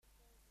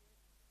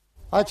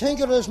I think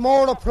it is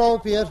more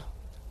appropriate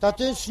that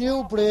this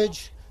new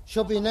bridge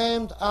should be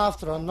named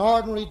after an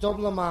ordinary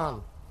Dublin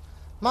man.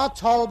 Matt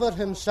Talbot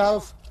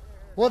himself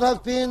would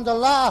have been the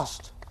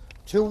last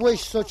to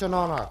wish such an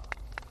honour.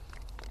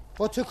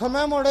 But to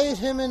commemorate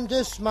him in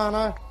this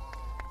manner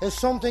is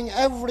something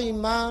every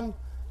man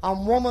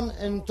and woman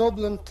in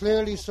Dublin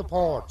clearly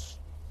supports.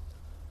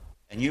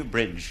 A new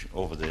bridge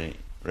over the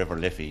River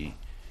Liffey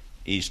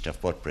east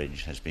of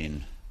Buttbridge has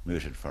been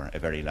mooted for a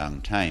very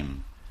long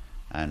time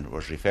and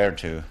was referred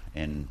to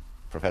in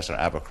Professor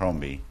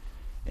Abercrombie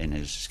in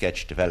his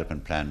sketch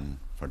development plan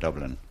for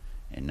Dublin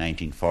in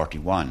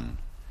 1941.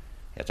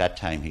 At that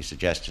time he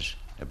suggested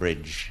a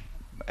bridge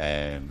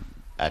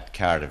at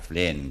Cardiff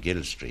Lane,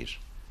 Gill Street.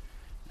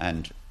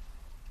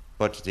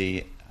 But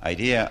the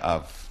idea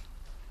of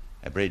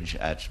a bridge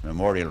at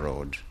Memorial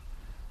Road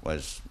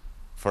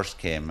first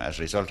came as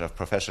a result of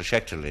Professor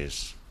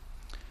Schechterle's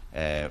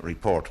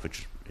report, which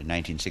in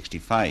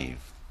 1965,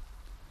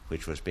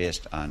 which was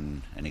based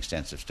on an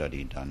extensive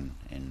study done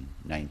in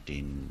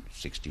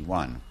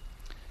 1961.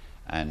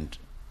 And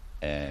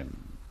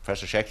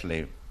Professor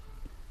Schechterle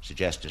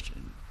suggested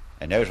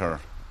an outer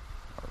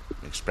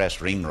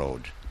express ring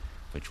road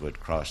which would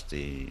cross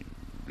the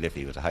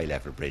Liffey with a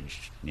high-level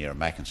bridge near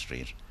Mackin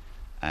Street.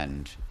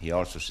 And he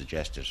also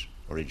suggested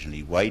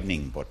originally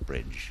widening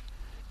Buttbridge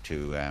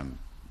to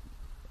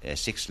a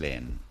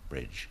 6-lane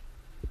bridge.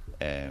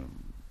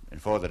 In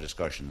further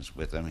discussions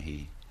with them,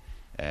 he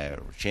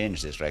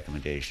changed this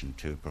recommendation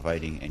to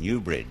providing a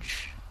new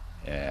bridge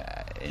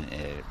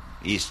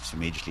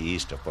immediately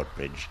east of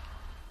Buttbridge.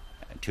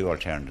 Two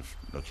alternative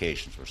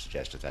locations were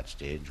suggested at that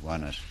stage,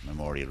 one at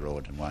Memorial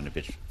Road and one a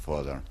bit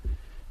further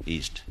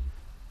east.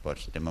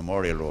 But the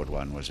Memorial Road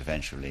one was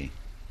eventually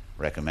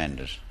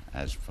recommended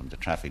as from the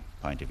traffic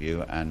point of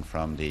view and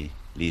from the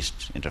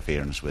least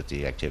interference with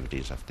the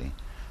activities of the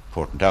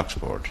Port and Docks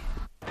Board.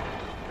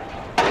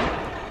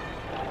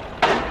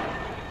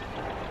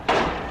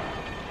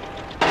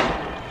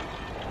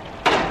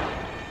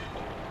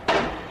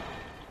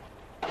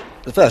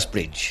 The first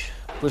bridge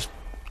was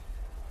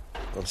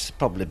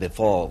probably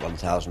before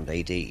 1000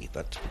 AD,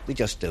 but we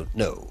just don't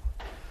know.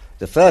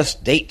 The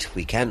first date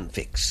we can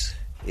fix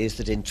is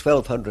that in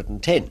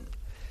 1210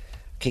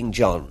 King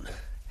John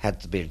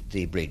had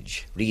the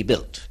bridge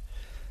rebuilt,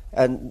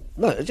 and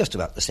just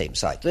about the same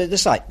site, the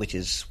site which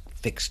is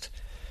fixed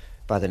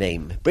by the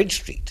name Bridge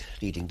Street,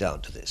 leading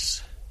down to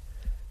this,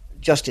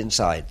 just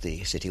inside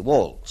the city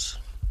walls.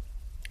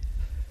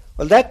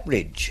 Well, that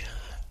bridge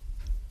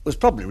was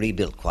probably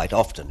rebuilt quite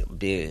often. It would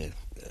be a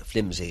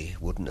flimsy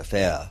wooden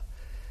affair,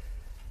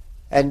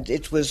 and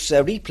it was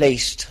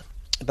replaced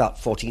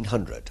about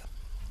 1400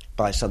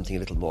 by something a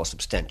little more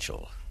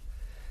substantial.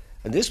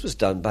 And this was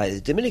done by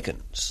the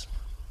Dominicans,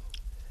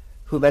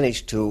 who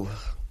managed to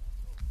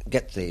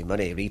get the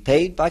money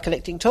repaid by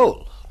collecting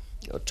toll.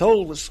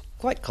 Toll was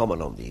quite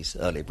common on these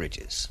early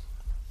bridges.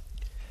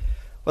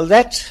 Well,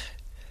 that,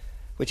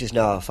 which is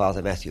now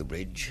Father Matthew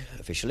Bridge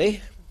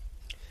officially,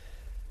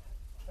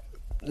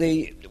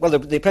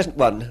 the present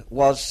one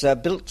was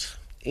built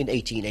in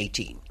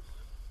 1818.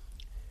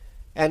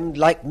 And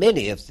like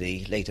many of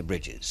the later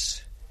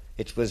bridges,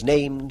 it was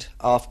named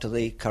after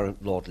the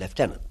current Lord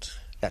Lieutenant.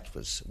 That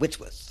was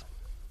Whitworth.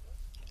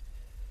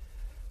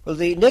 Well,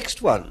 the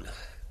next one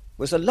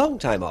was a long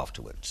time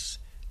afterwards.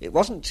 It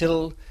wasn't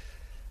till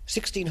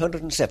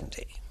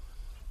 1670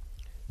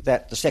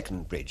 that the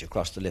second bridge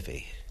across the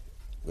Liffey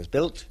was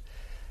built,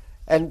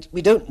 and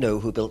we don't know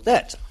who built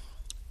that.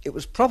 It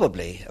was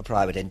probably a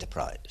private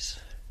enterprise,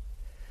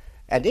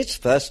 and its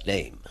first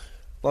name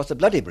was the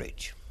Bloody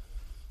Bridge,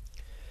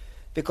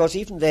 because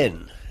even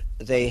then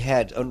they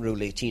had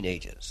unruly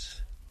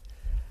teenagers,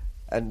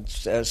 and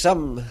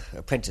some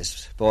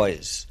apprentice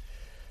boys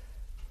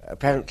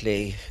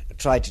apparently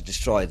tried to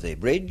destroy the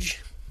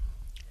bridge,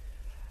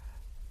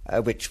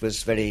 which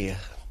was very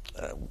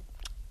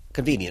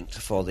convenient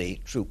for the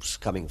troops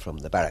coming from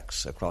the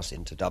barracks across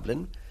into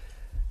Dublin.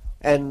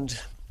 And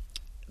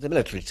the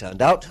military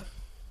turned out,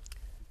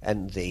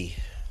 and the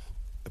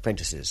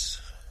apprentices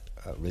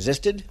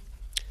resisted,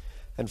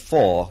 and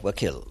 4 were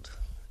killed,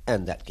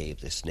 and that gave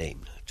this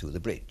name to the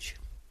bridge.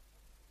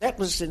 That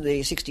was in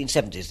the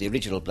 1670s the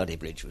original Bloody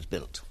Bridge was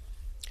built,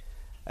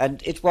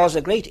 and it was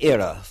a great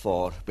era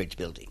for bridge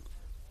building.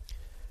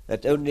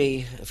 That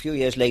only a few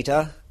years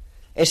later,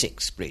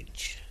 Essex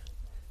Bridge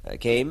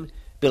came,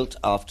 named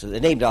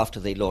after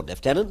the Lord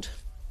Lieutenant,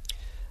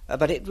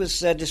 but it was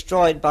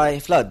destroyed by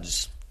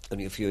floods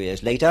only a few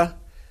years later,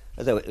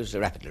 though it was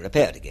rapidly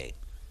repaired again.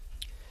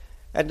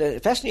 And a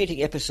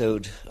fascinating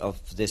episode of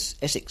this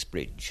Essex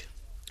Bridge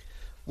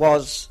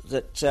was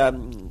that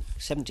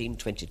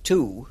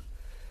 1722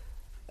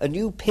 a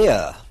new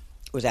pier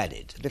was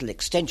added, a little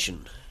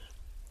extension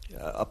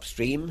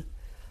upstream,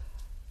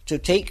 to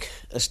take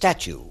a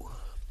statue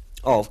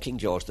of King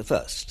George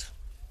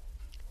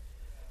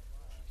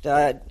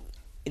I.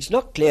 It's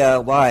not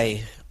clear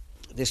why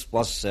this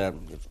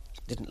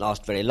didn't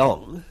last very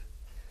long,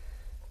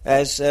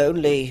 as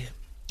only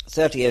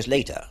 30 years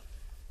later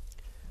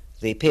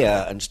the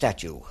pier and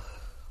statue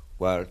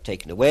were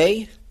taken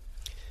away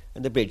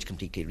and the bridge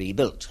completely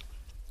rebuilt.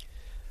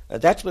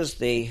 That was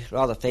the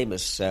rather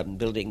famous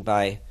building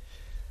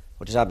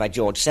designed by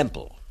George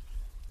Semple,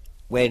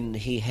 when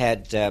he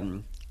had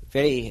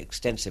very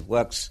extensive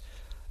works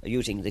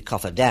using the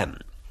Coffer Dam,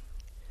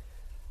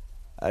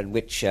 in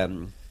which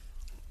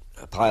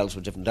piles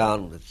were driven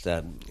down with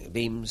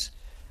beams,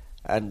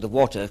 and the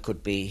water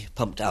could be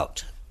pumped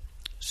out,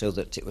 so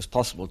that it was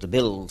possible to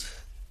build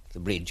the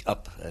bridge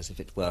up as if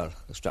it were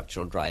a structure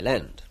on dry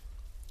land.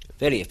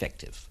 Very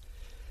effective,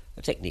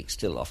 a technique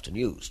still often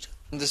used.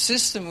 The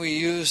system we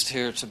used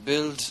here to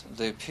build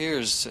the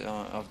piers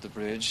of the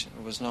bridge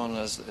is known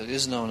as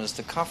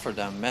the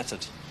cofferdam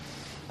method.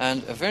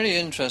 And a very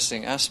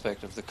interesting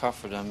aspect of the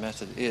cofferdam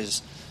method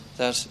is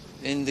that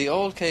in the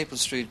old Capel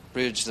Street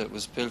Bridge that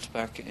was built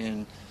back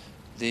in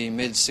the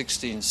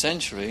mid-16th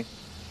century,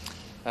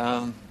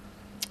 a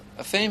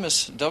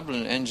famous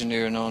Dublin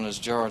engineer known as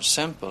George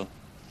Semple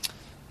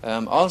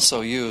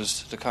also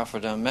used the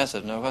cofferdam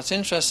method. Now, what's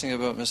interesting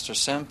about Mr.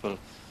 Semple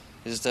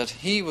is that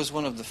he was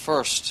one of the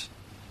first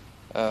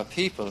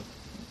people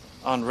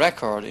on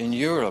record in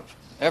Europe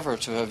ever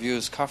to have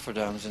used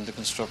cofferdams in the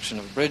construction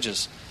of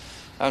bridges.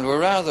 And we're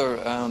rather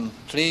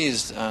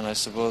pleased, and I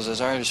suppose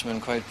as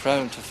Irishmen quite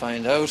proud, to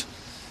find out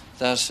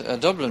that a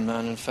Dublin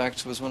man, in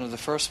fact, was one of the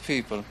first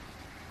people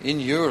in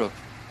Europe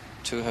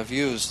to have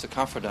used the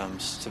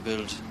cofferdams to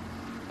build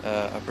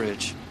a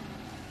bridge.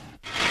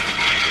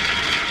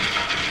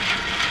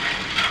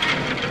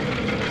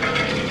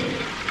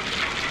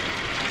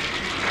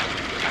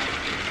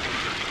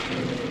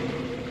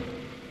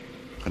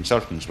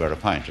 Consultants were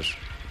appointed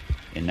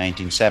in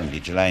 1970,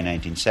 July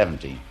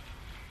 1970.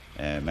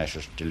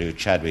 Messrs. Duluth,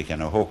 Chadwick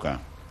and Ohoka,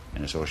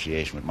 in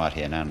association with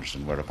Matthay and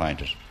Anderson, were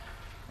appointed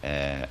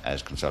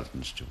as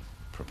consultants to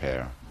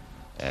prepare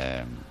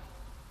a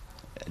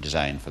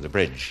design for the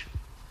bridge.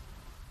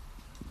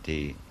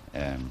 It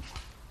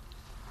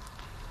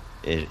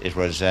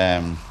was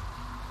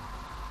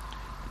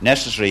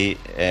necessary,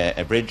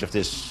 a bridge of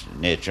this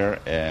nature,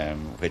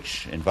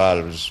 which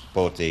involves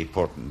both the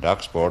Port and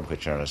Docks Board,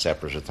 which are a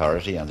separate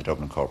authority, and the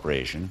Dublin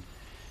Corporation.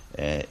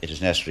 It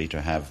is necessary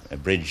to have a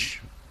bridge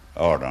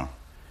order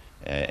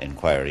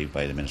inquiry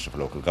by the Minister for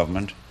Local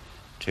Government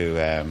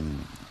to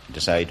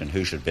decide on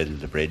who should build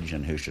the bridge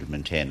and who should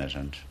maintain it,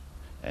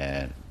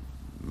 and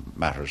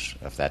matters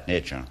of that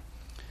nature.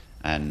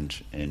 And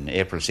in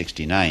April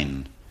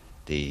 1969,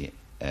 the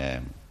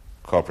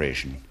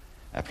Corporation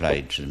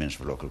applied to the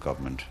Minister for Local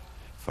Government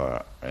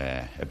for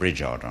a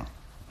bridge order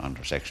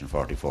under Section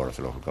 44 of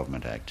the Local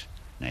Government Act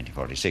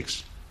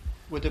 1946.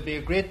 Would there be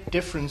a great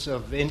difference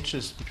of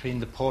interest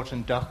between the Port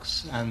and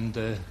Docks and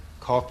the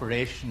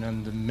Corporation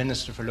and the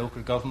Minister for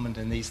Local Government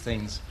in these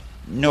things?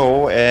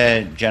 No,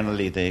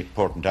 generally the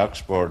Port and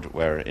Docks Board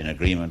were in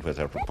agreement with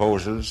our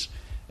proposals,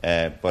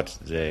 but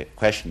the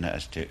question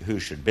as to who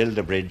should build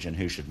the bridge and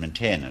who should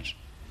maintain it,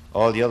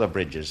 all the other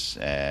bridges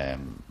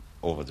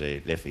over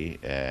the Liffey,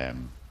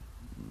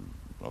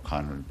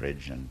 O'Connell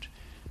Bridge and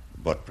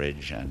Butt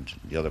Bridge and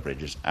the other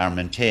bridges are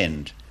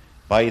maintained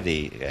by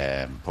the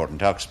Port and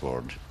Docks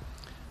Board,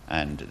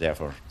 and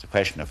therefore the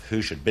question of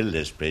who should build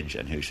this bridge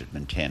and who should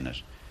maintain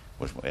it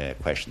was a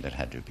question that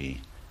had to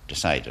be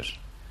decided,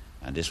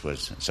 and this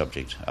was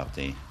subject of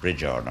the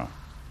bridge order.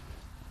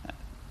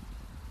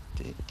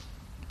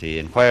 The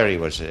inquiry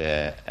was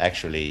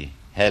actually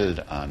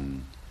held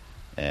on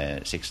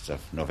 6th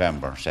of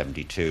November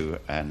 1972,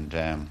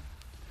 and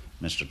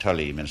Mr.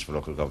 Tully, Minister for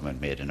Local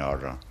Government, made an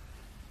order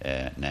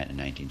in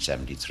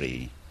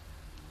 1973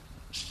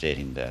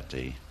 stating that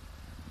the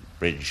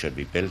bridge should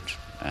be built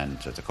and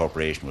that the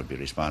Corporation would be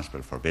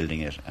responsible for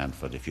building it and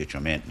for the future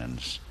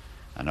maintenance,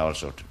 and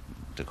also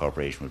the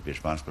Corporation would be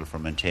responsible for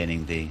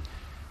maintaining the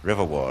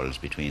river walls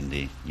between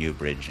the New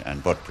Bridge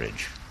and Butt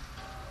Bridge.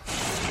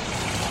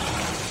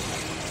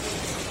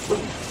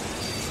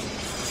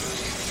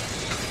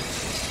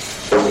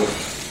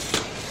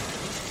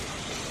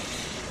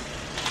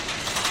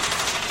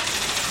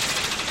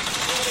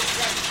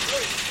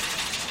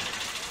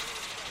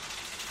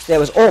 There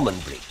was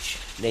Ormond Bridge,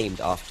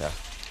 named after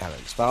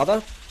Aaron's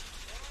father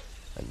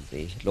and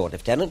the Lord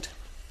Lieutenant,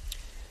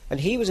 and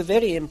he was a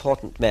very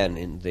important man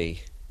in the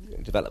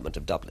development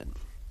of Dublin,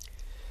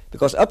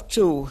 because up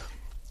to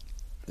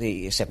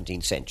the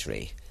 17th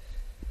century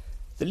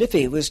the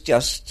Liffey was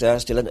just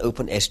still an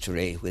open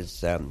estuary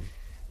with a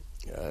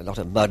lot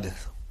of mud at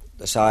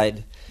the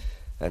side,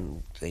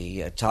 and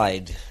the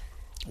tide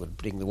would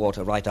bring the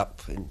water right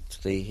up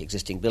into the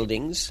existing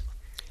buildings,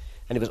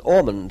 and it was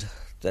Ormond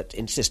that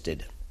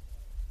insisted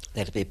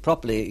that it be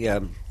properly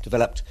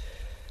developed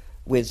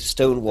with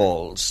stone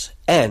walls,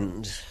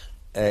 and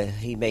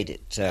he made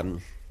it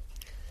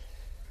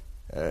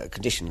a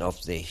condition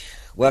of the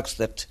works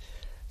that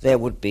there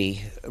would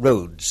be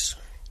roads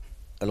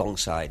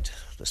alongside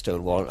the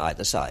stone wall on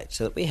either side,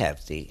 so that we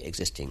have the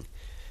existing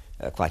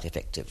quite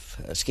effective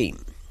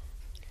scheme.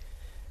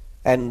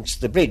 And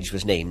the bridge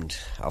was named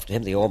after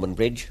him, the Ormond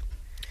Bridge,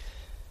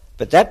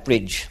 but that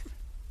bridge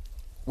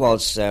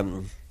was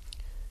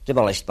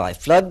demolished by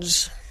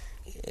floods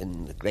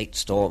in the great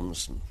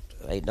storms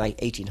in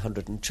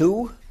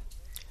 1802.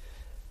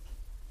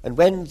 And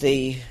when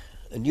a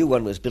new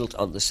one was built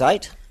on the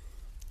site,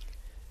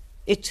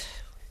 it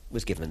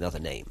was given another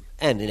name,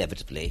 and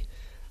inevitably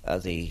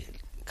the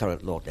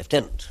current Lord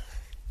Lieutenant,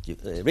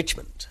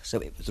 Richmond. So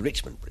it was the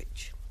Richmond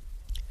Bridge.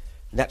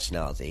 And that's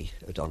now the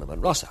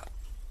O'Donovan Rossa.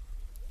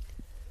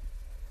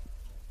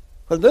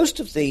 Well, most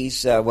of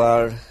these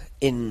were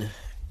in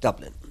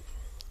Dublin,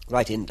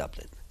 right in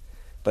Dublin.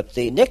 But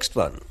the next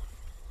one,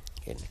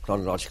 in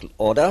chronological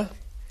order,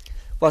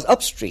 was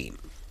upstream,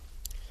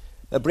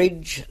 a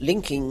bridge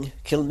linking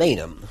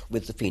Kilmainham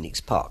with the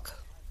Phoenix Park,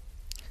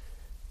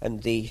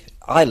 and the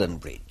Island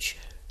Bridge.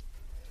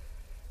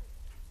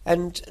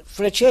 And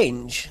for a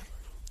change,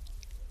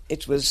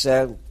 it was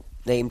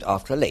named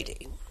after a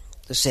lady,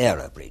 the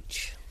Sarah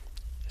Bridge,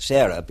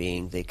 Sarah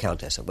being the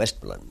Countess of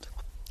Westmoreland.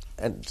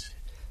 And,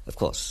 of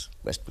course,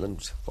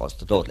 Westmoreland was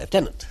the Lord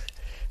Lieutenant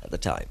at the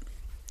time.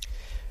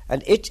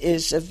 And it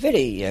is a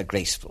very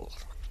graceful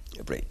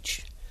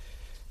bridge,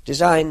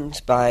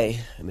 designed by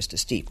Mr.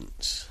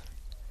 Stevens.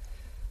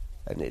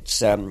 And it's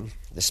the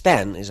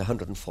span is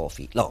 104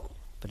 feet long,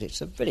 but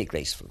it's a very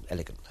graceful,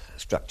 elegant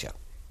structure.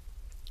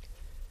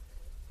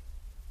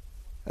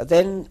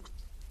 Then,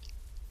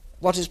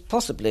 what is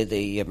possibly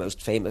the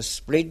most famous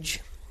bridge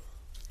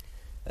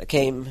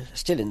came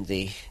still in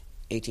the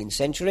 18th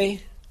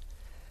century,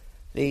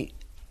 the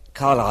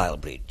Carlisle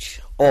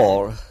Bridge,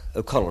 or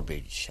O'Connell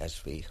Bridge,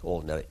 as we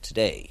all know it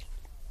today.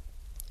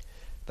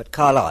 But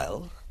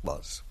Carlisle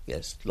was,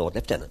 yes, Lord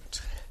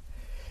Lieutenant,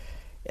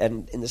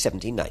 and in the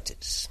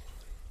 1790s.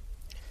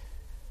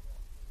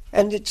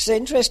 And it's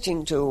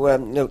interesting to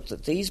note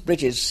that these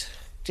bridges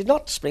did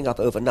not spring up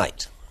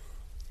overnight.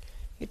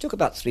 It took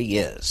about 3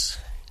 years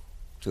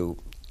to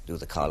do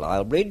the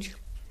Carlisle Bridge,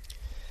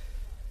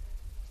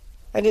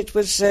 and it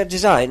was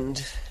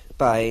designed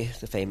by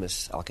the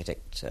famous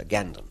architect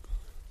Gandon.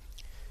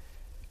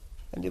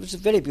 And it was a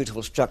very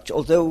beautiful structure,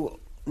 although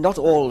not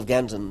all of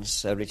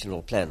Gandon's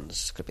original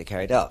plans could be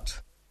carried out.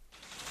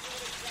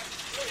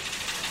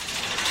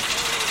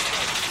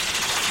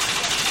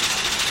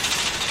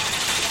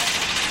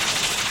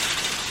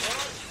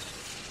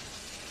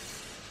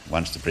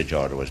 Once the bridge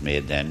order was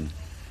made, then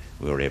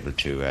we were able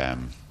to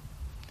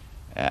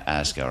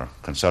ask our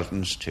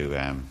consultants to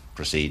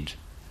proceed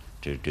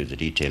to do the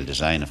detailed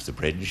design of the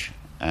bridge,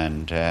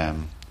 and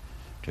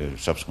to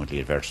subsequently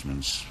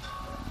advertisements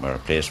were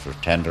placed for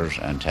tenders,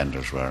 and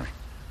tenders were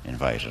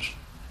invited.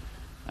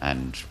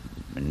 And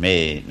in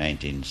May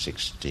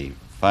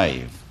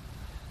 1965,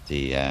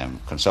 the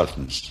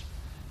consultants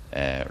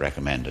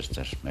recommended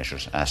that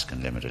Messrs.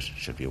 Askin Limited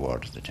should be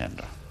awarded the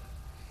tender.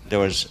 There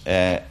was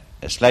a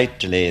slight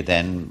delay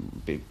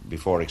then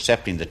before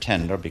accepting the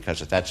tender,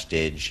 because at that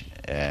stage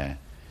a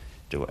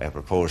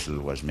proposal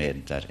was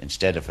made that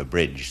instead of a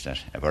bridge, that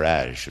a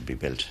barrage should be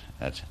built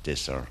at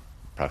this or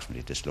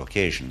approximately this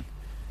location.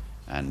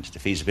 And the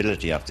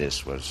feasibility of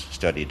this was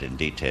studied in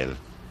detail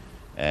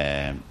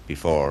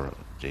before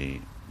the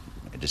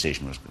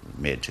decision was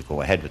made to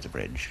go ahead with the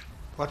bridge.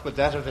 What would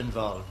that have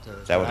involved?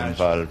 That would have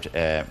involved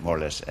more or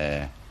less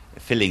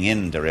filling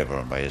in the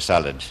river by a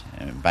solid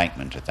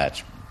embankment at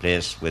that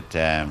place, with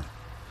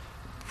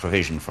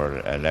provision for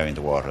allowing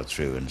the water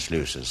through in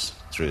sluices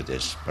through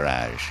this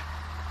barrage,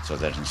 so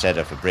that instead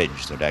of a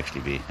bridge there would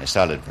actually be a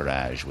solid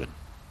barrage with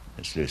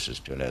sluices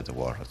to allow the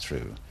water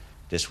through.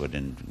 This would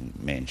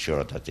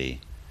ensure that the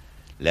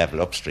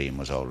level upstream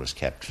was always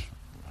kept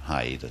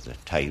high, that the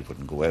tide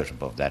wouldn't go out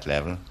above that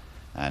level,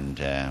 and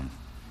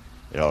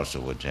it also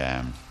would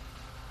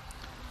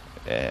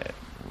it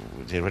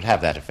would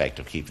have that effect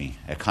of keeping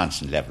a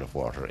constant level of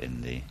water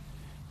in the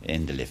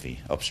Liffey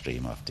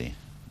upstream of the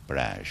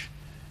barrage.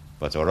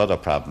 But there were other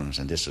problems,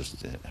 and this was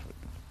the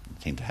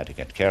thing that had to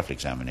get careful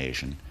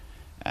examination,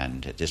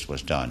 and this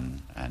was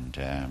done,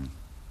 and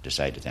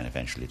decided then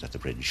eventually that the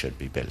bridge should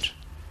be built.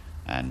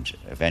 And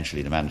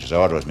eventually the manager's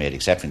order was made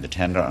accepting the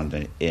tender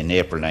in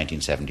April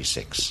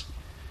 1976,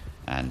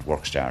 and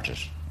work started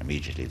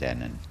immediately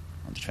then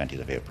on the 20th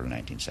of April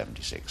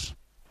 1976.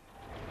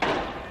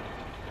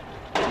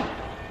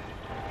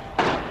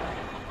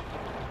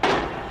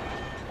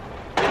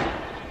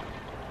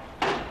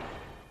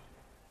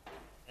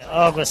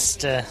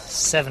 August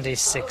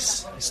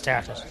 76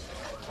 started,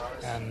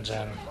 and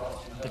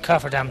the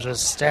cofferdams was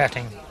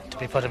starting to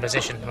be put in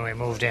position when we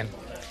moved in.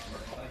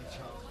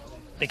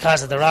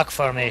 Because of the rock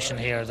formation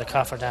here, the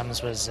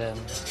cofferdams was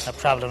a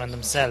problem in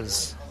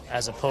themselves,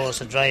 as opposed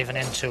to driving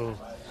into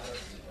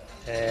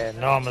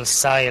normal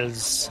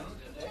soils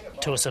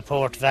to a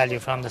support value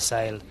from the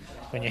soil.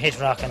 When you hit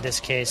rock in this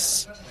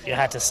case, you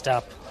had to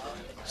stop,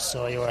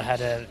 so you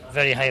had a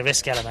very high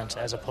risk element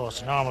as opposed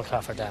to normal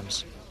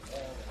cofferdams.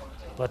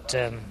 But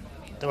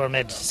they were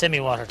made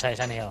semi-watertight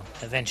anyhow,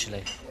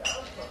 eventually.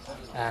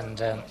 And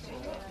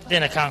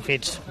then a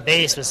concrete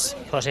base was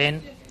put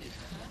in,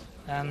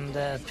 and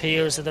the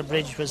piers of the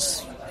bridge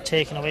was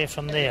taken away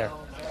from there.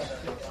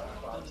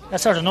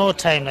 At sort of no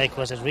time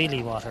was it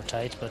really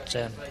watertight, but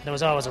there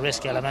was always a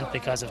risk element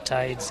because of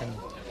tides, and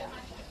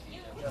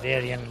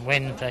varying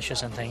wind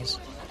pressures and things.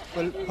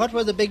 Well, what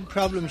were the big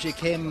problems you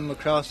came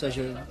across as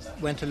you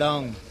went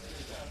along?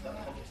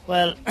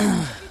 Well,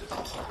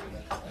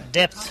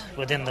 depth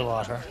within the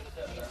water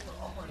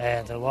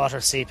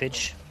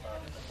seepage,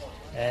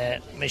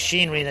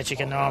 machinery that you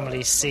can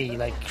normally see,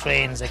 like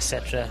cranes,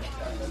 etc.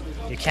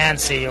 You can't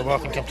see, you're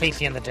working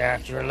completely in the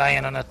dark, you're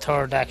relying on a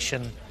third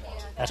action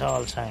at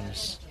all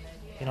times.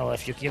 You know,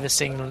 if you give a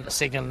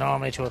signal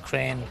normally to a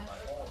crane,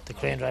 the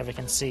crane driver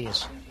can see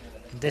it.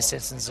 In this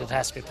instance, it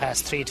has to be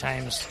passed 3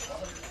 times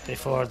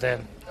before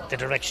the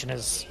direction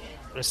is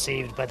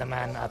received by the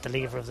man at the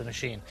lever of the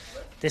machine.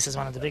 This is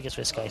one of the biggest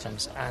risk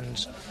items,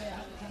 and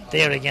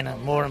there again,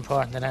 more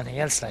important than anything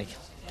else, like,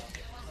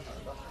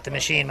 the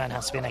machine man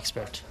has to be an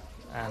expert,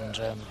 and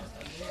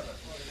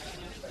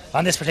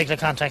on this particular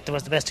contract there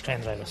was the best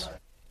crane drivers.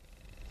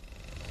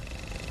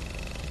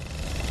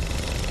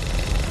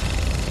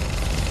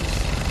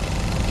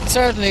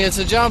 Certainly it's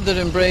a job that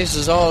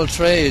embraces all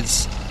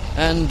trades,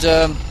 and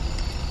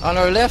on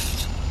our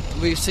left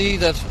we see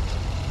that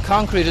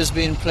concrete is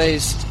being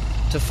placed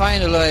to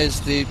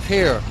finalise the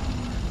pier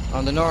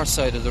on the north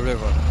side of the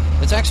river.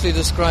 It's actually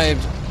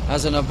described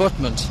as an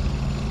abutment,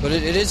 but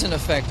it is in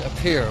effect a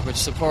pier which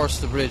supports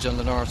the bridge on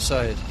the north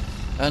side.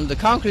 And the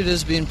concrete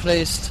is being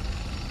placed,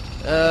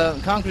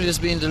 concrete is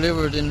being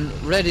delivered in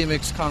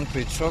ready-mix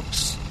concrete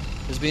trucks,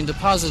 is being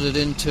deposited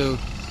into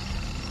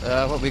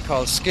what we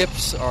call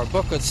skips or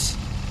buckets,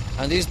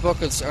 and these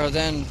buckets are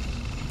then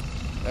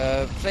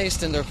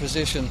placed in their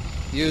position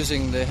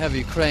using the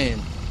heavy crane.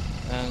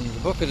 And the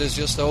bucket is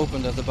just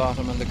opened at the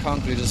bottom and the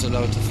concrete is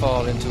allowed to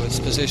fall into its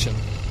position.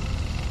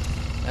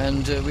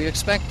 And we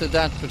expect that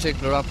that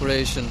particular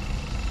operation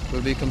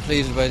will be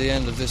completed by the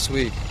end of this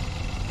week.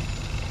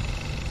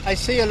 I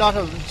see a lot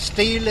of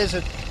steel, is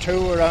it,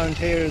 too, around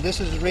here? This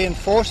is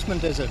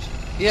reinforcement, is it?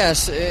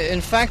 Yes,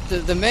 in fact,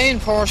 the main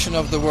portion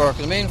of the work,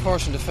 the main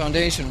portion of the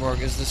foundation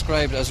work is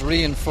described as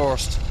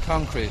reinforced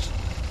concrete.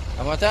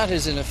 And what that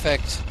is, in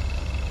effect,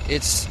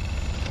 it's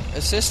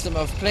a system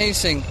of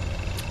placing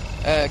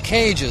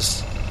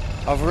cages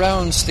of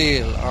round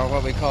steel, or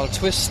what we call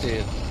twist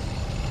steel,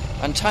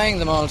 and tying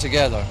them all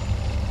together,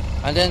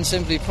 and then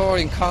simply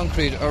pouring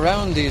concrete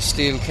around these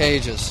steel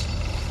cages.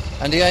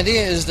 And the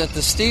idea is that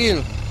the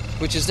steel,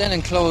 which is then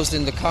enclosed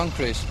in the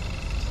concrete,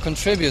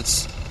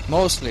 contributes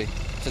mostly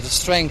to the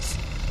strength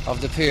of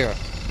the pier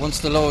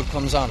once the load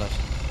comes on it.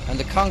 And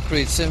the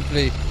concrete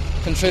simply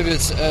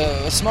contributes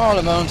a small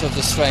amount of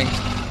the strength,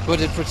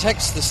 but it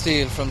protects the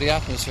steel from the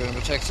atmosphere and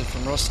protects it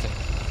from rusting.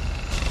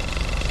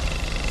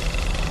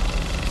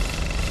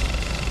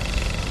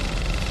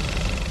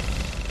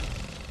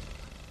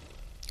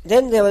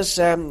 Then there was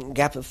a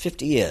gap of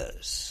 50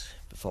 years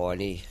before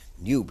any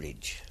new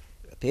bridge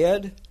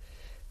appeared,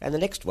 and the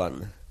next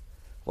one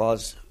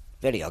was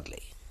very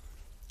ugly,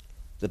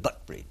 the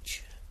Butt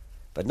Bridge.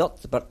 But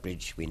not the Butt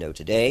Bridge we know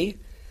today.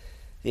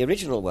 The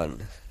original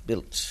one,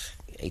 built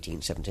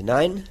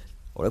 1879,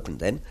 or opened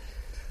then,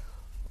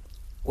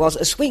 was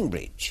a swing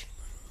bridge.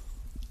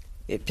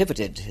 It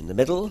pivoted in the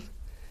middle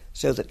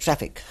so that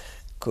traffic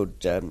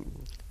could,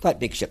 quite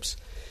big ships,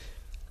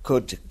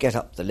 could get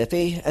up the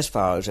Liffey as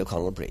far as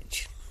O'Connell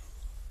Bridge,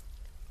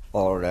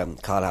 or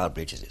Carlisle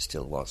Bridge as it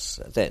still was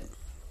then.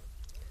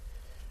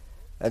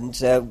 And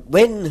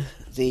when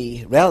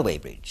the railway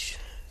bridge,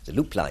 the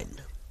loop line,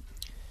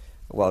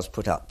 was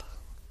put up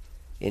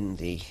in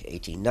the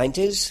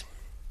 1890s,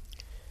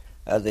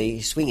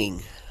 the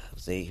swinging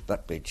of the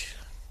Butt Bridge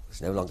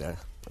was no longer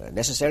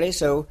necessary,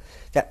 so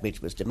that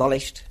bridge was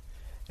demolished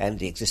and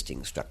the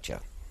existing structure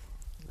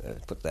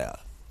put there,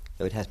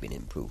 though it has been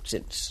improved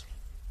since.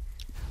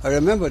 I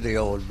remember the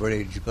old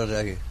bridge, but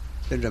I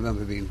didn't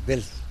remember being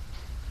built.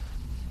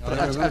 But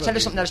I'll tell you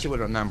something else you will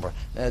remember.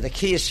 The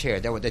quays here,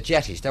 there were the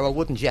jetties. There were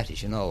wooden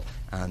jetties, you know,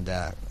 and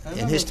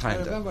in his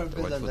time... I remember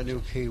building the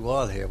new quay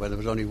wall here, where there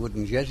was only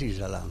wooden jetties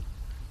along.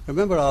 I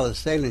remember all the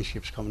sailing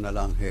ships coming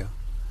along here,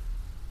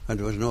 and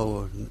there was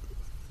no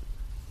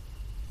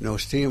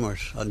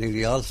steamers, or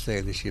nearly all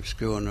sailing ships,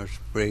 schooners,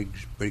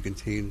 brigs,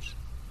 brigantines,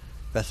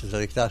 vessels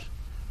like that,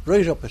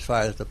 right up as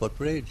far as the Butt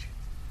Bridge.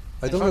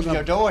 I don't remember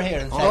your door here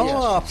in Fayette.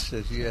 Oh,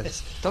 opposite,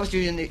 yes. That was the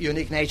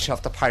unique nature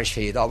of the parish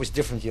fee. Always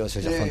different use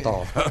as your front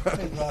door.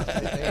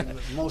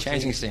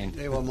 Changing scene.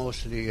 They were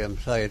mostly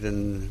employed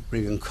in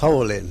bringing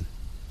coal in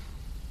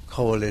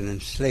and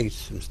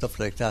slates and stuff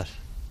like that.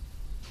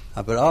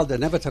 But they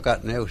never took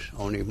that out.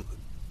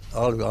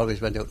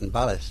 Always went out in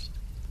ballast.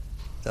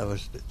 That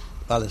was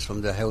ballast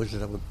from the houses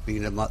that were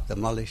being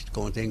demolished,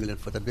 going to England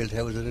for the built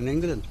houses in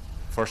England.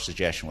 First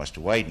suggestion was to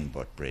widen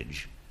Butt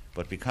Bridge.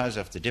 But because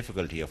of the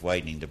difficulty of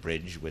widening the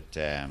bridge with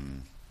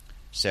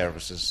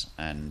services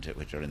and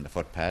which are in the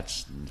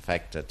footpaths, and the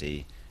fact that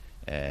the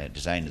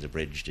design of the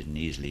bridge didn't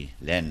easily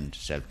lend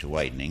itself to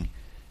widening,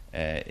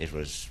 it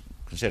was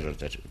considered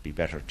that it would be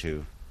better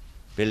to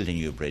build a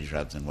new bridge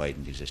rather than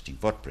widen the existing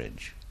Butt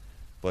Bridge.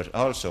 But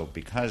also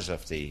because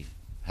of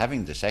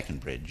having the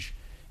second bridge,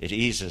 it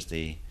eases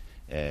the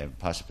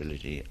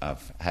possibility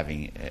of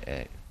having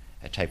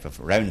a type of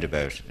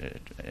roundabout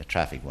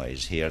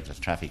traffic-wise here. The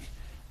traffic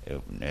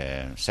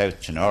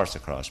south to north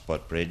across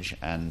Butt Bridge,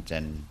 and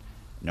then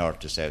north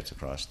to south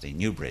across the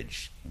new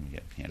bridge,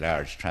 a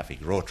large traffic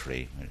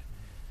rotary.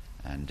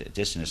 And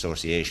this in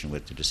association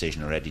with the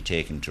decision already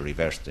taken to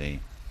reverse the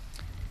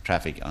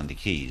traffic on the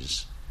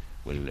quays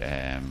will,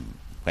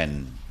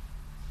 when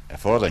a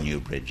further new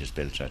bridge is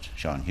built at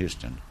Sean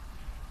Houston,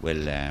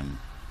 will,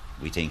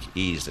 we think,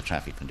 ease the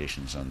traffic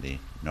conditions on the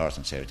north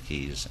and south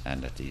quays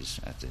and at these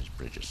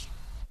bridges.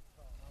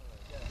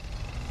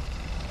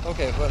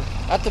 Okay, well,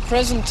 at the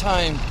present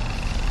time,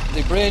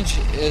 the bridge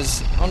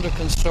is under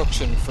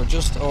construction for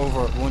just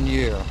over 1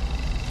 year.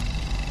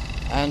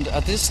 And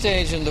at this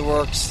stage in the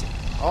works,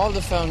 all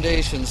the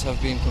foundations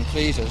have been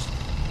completed,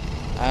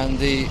 and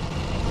the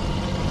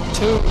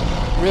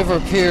 2 river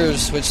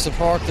piers which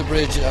support the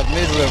bridge at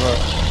mid-river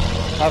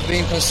have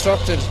been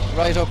constructed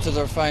right up to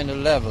their final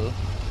level.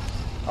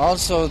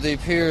 Also, the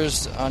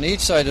piers on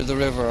each side of the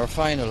river are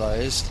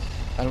finalised,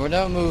 and we're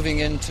now moving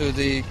into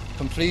the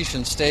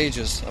completion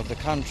stages of the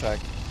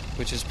contract,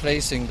 which is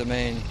placing the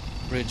main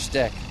bridge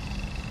deck.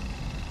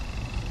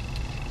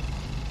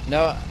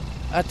 Now,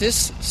 at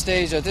this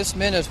stage, at this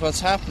minute,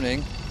 what's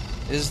happening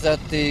is that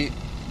the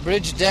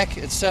bridge deck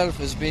itself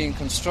is being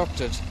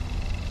constructed,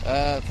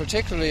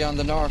 particularly on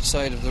the north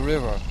side of the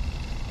river.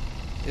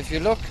 If you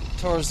look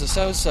towards the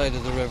south side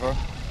of the river,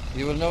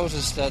 you will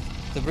notice that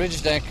the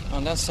bridge deck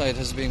on that side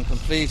has been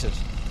completed.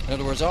 In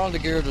other words, all the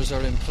girders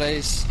are in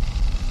place,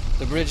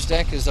 the bridge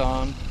deck is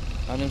on,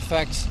 and in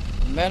fact,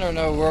 men are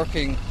now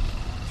working,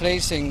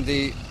 placing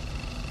the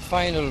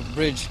final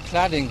bridge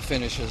cladding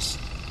finishes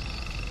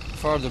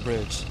for the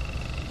bridge.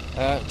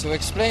 To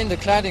explain the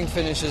cladding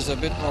finishes a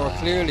bit more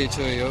clearly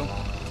to you,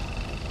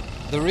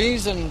 the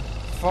reason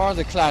for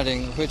the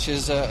cladding, which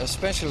is a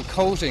special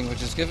coating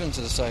which is given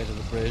to the side of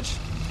the bridge,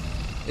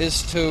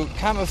 is to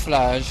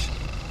camouflage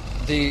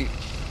the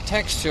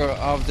texture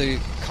of the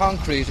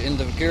concrete in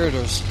the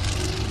girders,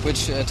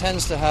 which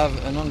tends to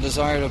have an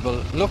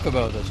undesirable look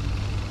about it.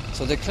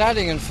 So the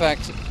cladding, in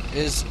fact,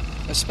 is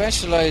a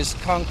specialized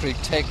concrete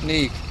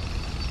technique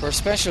where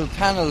special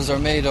panels are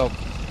made up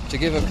to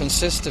give a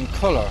consistent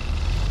color.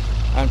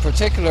 And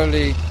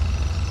particularly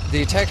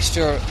the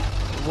texture,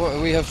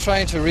 we have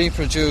tried to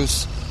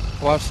reproduce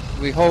what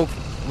we hope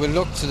will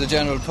look to the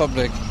general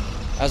public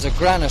as a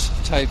granite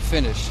type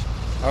finish.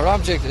 Our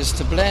object is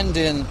to blend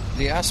in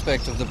the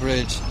aspect of the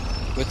bridge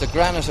with the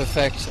granite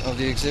effect of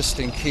the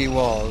existing quay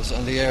walls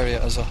and the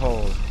area as a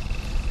whole.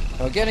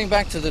 Now, getting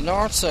back to the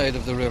north side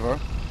of the river,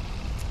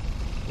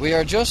 we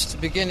are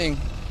just beginning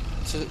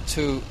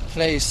to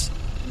place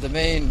the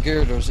main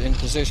girders in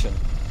position.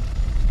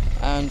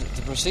 And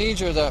the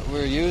procedure that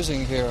we're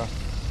using here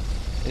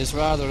is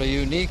rather a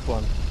unique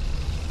one,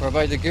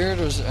 whereby the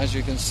girders, as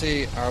you can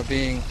see, are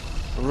being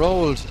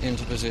rolled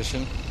into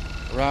position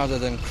rather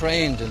than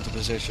craned into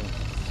position.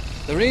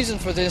 The reason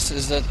for this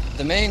is that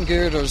the main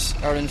girders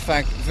are in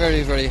fact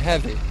very, very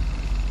heavy,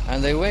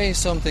 and they weigh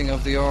something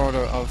of the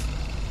order of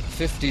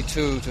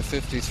 52 to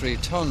 53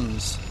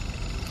 tons.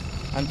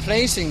 And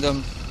placing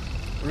them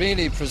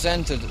really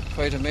presented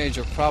quite a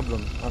major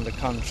problem on the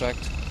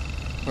contract,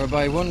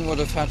 whereby one would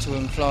have had to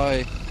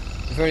employ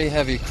very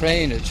heavy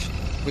craneage,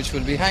 which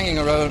would be hanging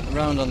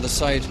around on the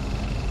site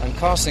and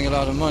costing a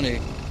lot of money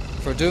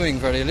for doing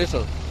very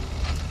little.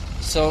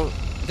 So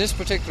this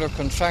particular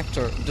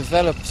contractor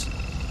developed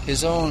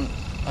his own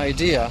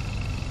idea,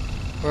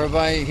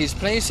 whereby he's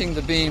placing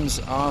the beams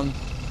on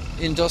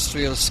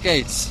industrial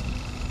skates.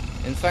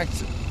 In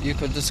fact, you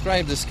could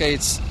describe the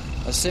skates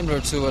as similar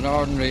to an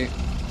ordinary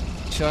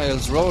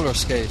child's roller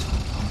skate.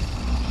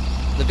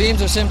 The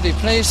beams are simply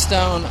placed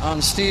down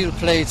on steel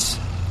plates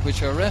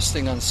which are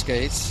resting on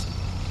skates.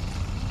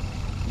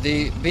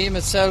 The beam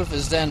itself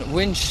is then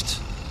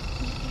winched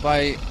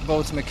by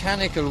both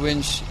mechanical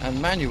winch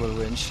and manual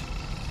winch.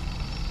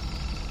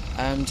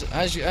 And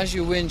as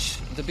you winch,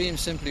 the beam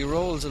simply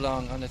rolls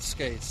along on its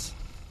skates.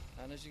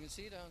 And as you can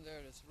see down there,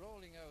 it's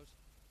rolling out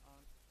on...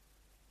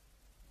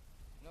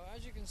 Now,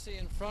 as you can see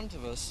in front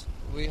of us,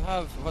 we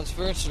have what's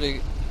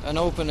virtually an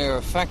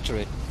open-air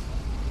factory.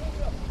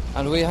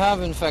 And we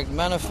have, in fact,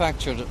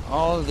 manufactured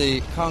all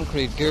the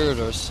concrete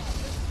girders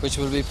which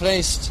will be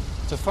placed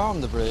to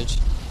form the bridge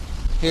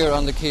here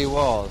on the quay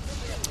wall.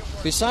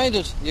 Beside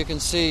it, you can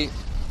see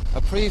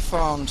a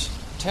preformed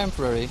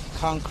temporary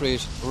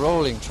concrete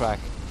rolling track.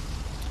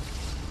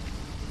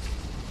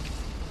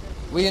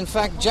 We, in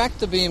fact, jack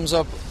the beams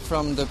up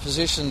from the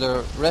position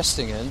they're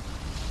resting in,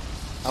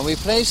 and we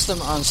place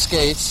them on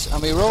skates,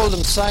 and we roll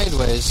them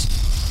sideways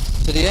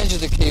to the edge of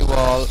the quay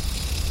wall,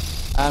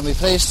 and we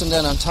place them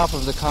then on top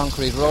of the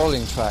concrete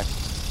rolling track.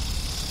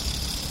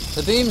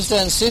 The beams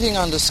then, sitting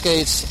on the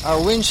skates,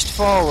 are winched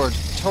forward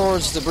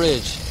towards the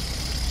bridge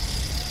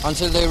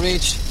until they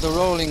reach the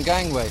rolling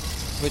gangway,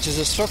 which is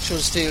a structural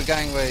steel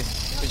gangway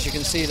which you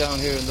can see down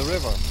here in the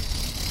river.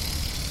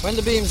 When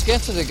the beams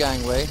get to the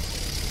gangway,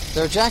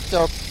 they're jacked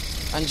up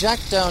and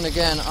jacked down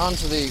again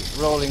onto the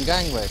rolling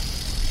gangway.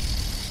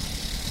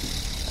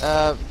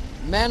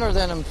 Men are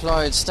then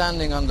employed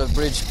standing on the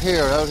bridge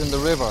pier out in the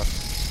river,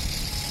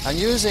 and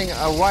using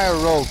a wire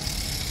rope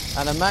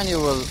and a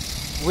manual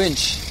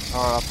winch,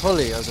 or a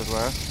pulley as it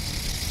were.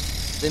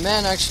 The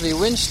men actually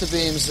winch the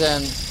beams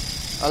then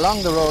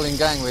along the rolling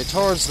gangway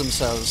towards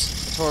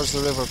themselves, towards the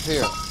river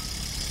pier.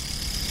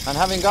 And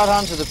having got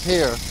onto the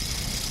pier,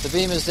 the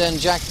beam is then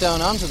jacked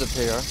down onto the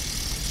pier,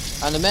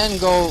 and the men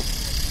go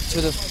to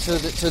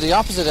the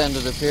opposite end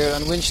of the pier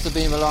and winch the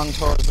beam along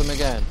towards them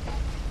again.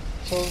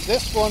 So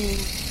this one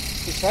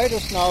beside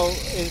us now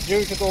is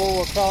due to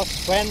go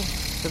across when?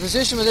 The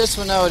position with this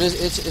one now,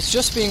 it's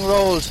just being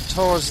rolled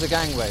towards the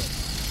gangway.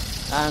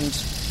 And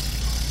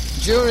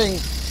during...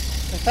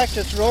 In fact,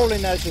 it's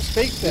rolling as you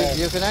speak there.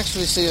 You can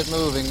actually see it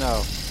moving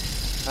now.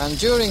 And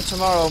during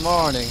tomorrow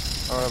morning,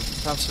 or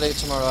perhaps late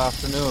tomorrow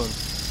afternoon,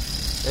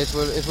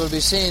 it will be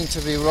seen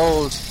to be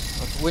rolled,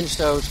 winched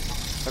out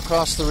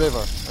across the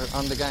river, or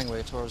on the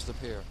gangway towards the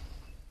pier.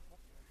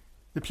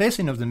 The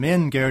placing of the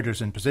main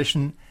girders in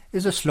position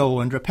is a slow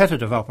and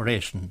repetitive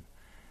operation,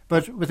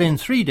 but within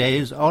 3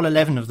 days all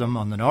 11 of them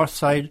on the north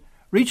side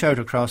reach out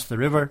across the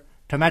river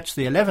to match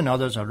the 11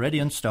 others already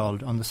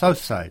installed on the south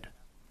side.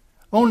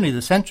 Only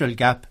the central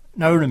gap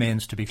now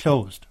remains to be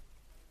closed.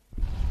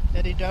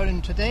 Eddie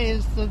Dowling, today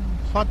is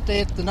what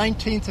date? The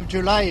 19th of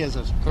July, is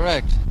it?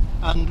 Correct.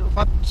 And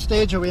what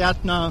stage are we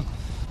at now?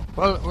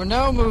 Well, we're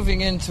now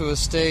moving into a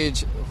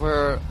stage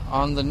where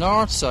on the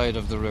north side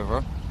of the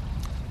river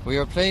we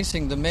are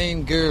placing the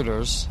main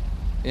girders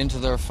into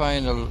their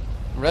final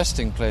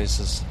resting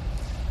places.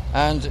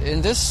 And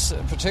in this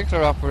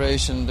particular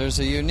operation there's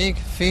a unique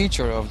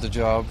feature of the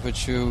job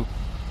which you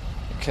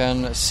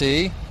can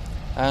see,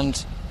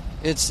 and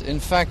it's in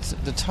fact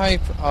the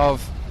type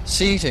of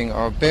seating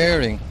or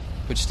bearing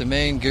which the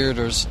main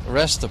girders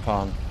rest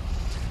upon.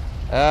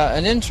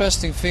 An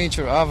interesting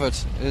feature of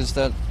it is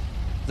that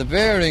the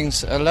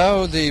bearings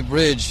allow the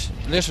bridge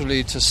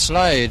literally to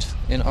slide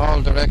in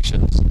all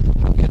directions.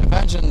 You can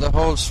imagine the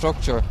whole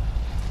structure,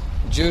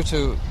 due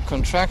to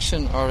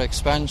contraction or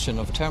expansion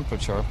of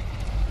temperature,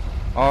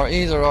 or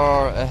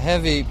a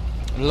heavy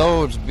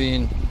load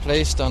being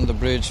placed on the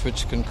bridge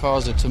which can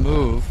cause it to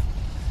move.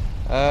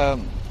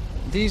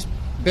 These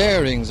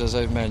bearings, as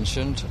I've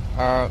mentioned,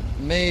 are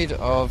made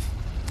of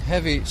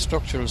heavy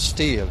structural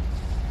steel,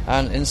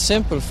 and in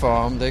simple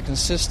form they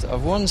consist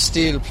of one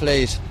steel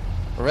plate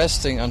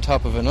resting on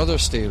top of another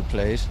steel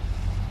plate,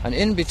 and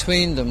in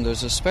between them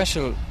there's a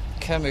special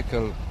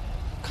chemical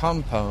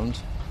compound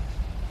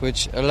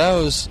which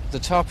allows the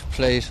top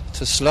plate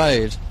to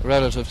slide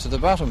relative to the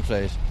bottom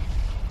plate,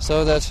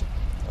 so that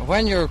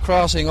when you're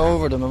crossing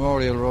over the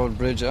Memorial Road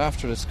Bridge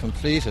after it's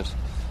completed,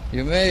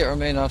 you may or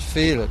may not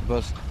feel it,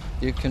 but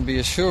you can be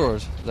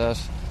assured that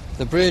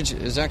the bridge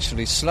is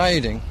actually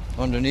sliding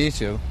underneath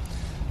you.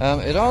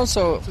 It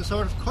also... It's a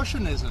sort of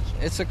cushion, is it?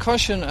 It's a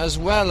cushion, as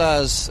well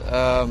as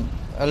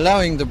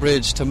allowing the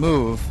bridge to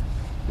move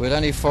with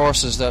any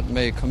forces that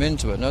may come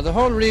into it. Now, the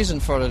whole reason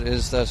for it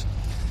is that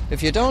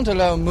if you don't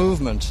allow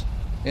movement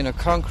in a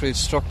concrete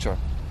structure,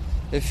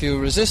 if you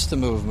resist the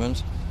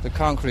movement, the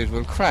concrete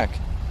will crack.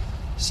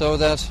 So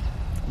that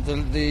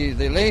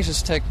the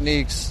latest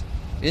techniques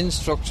in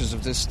structures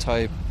of this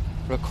type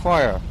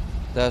require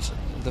that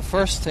the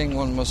first thing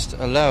one must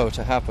allow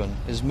to happen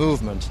is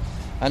movement.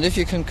 And if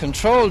you can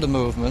control the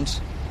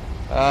movement,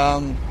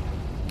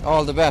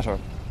 all the better.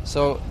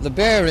 So the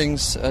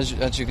bearings, as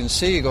you can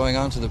see going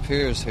onto the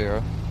piers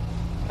here,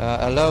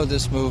 allow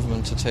this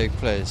movement to take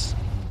place.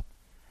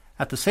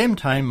 At the same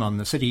time, on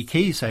the City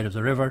Quay side of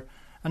the river,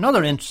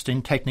 another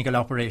interesting technical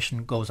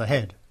operation goes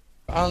ahead.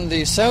 On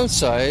the south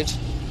side,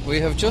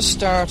 we have just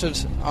started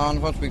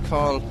on what we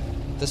call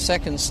the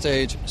second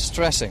stage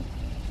stressing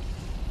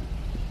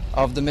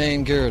of the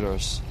main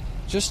girders.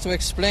 Just to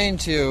explain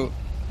to you,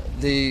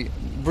 the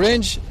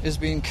bridge is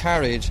being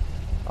carried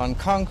on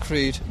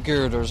concrete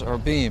girders or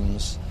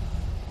beams.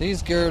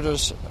 These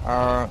girders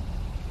are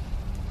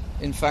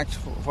in fact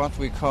what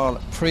we call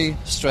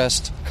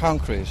pre-stressed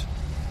concrete.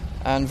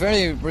 And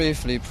very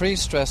briefly,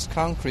 pre-stressed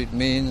concrete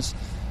means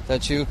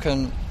that you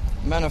can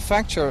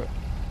manufacture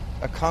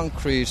a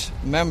concrete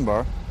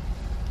member,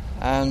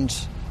 and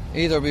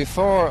either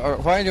before or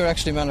while you're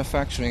actually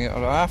manufacturing it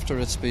or after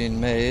it's been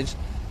made,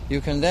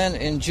 you can then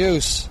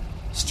induce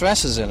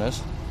stresses in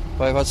it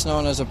by what's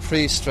known as a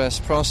pre-stress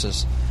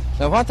process.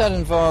 Now what that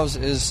involves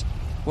is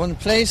one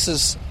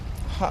places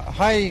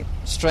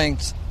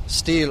high-strength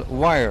steel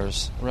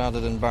wires rather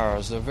than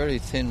bars. They're very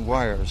thin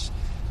wires,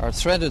 are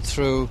threaded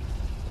through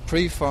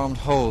preformed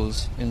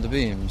holes in the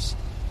beams,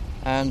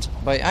 and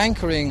by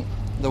anchoring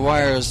the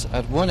wires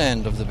at one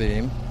end of the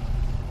beam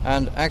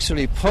and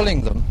actually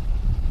pulling them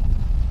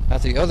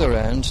at the other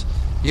end,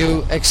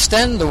 you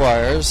extend the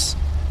wires,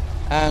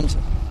 and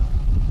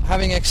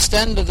having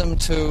extended them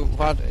to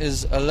what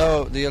is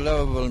the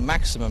allowable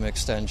maximum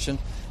extension,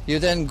 you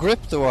then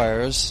grip the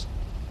wires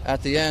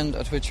at the end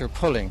at which you're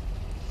pulling,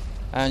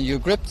 and you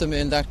grip them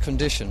in that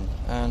condition,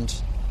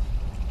 and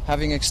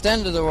having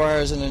extended the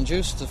wires and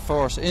induced the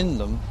force in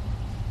them,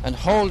 and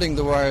holding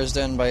the wires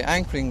then by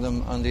anchoring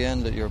them on the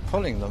end that you're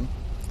pulling them,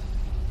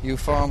 you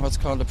form what's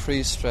called a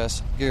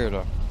pre-stress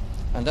girder.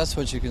 And that's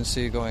what you can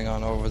see going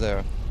on over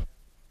there.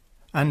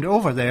 And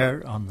over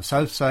there, on the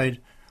south side,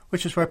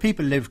 which is where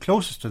people live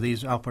closest to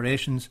these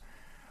operations,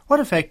 what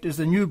effect is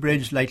the new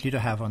bridge likely to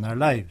have on their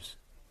lives?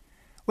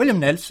 William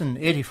Nelson,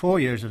 84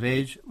 years of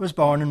age, was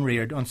born and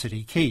reared on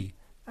City Quay,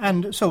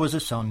 and so was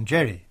his son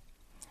Jerry.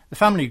 The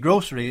family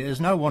grocery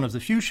is now one of the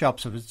few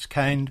shops of its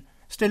kind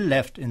still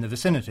left in the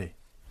vicinity.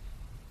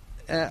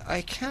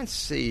 I can't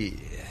see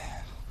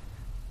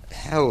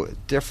how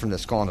different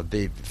it's going to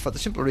be, for the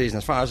simple reason,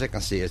 as far as I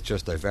can see, it's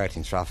just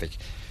diverting traffic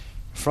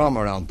from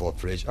around Butt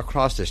Bridge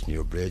across this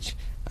new bridge,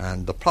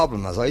 and the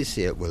problem, as I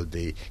see it, will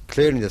be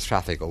clearing the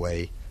traffic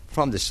away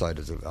from this side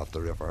of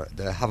the river.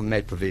 They haven't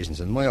made provisions,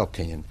 in my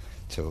opinion,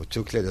 to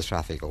clear the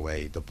traffic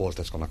away, the boat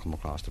that's going to come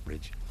across the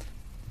bridge.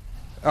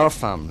 Our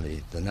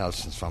family, the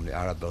Nelsons family,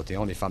 are about the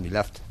only family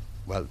left.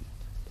 Well,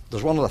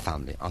 there's one other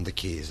family on the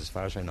Quays, as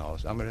far as I know.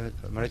 Am I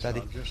right,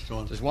 Daddy?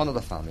 There's one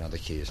other family on the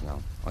Quays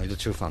now. Only the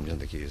two families on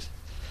the Quays.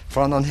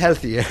 For an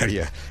unhealthy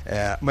area,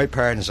 my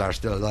parents are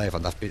still alive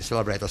and they've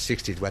celebrated their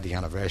 60th wedding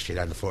anniversary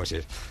on the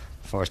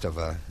 1st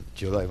of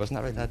July. Wasn't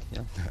that right, Dad?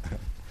 Yeah.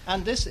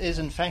 And this is,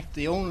 in fact,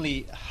 the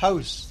only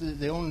house,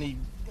 the only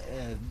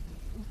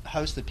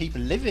house that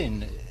people live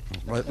in.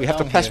 Well, we have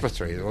the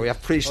presbytery, we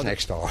have priests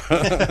next door.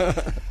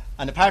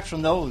 And apart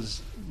from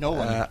those, no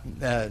one.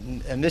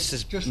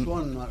 Mrs.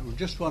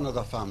 Just one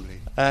other family.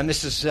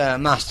 Mrs.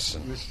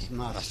 Masterson. Mrs.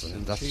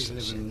 Masterson. She's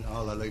living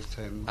all her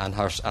lifetime. And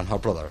her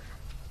brother,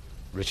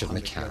 Richard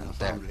McCann.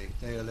 Family.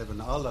 They are living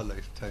all their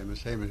lifetime, the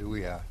same as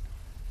we are.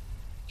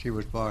 She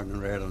was born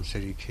and reared on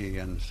City Quay,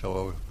 and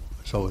so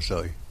was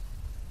I.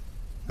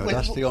 Now,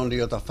 that's the only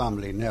other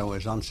family now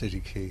is on City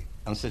Quay.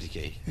 On City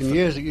Quay. And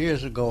years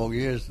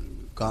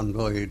gone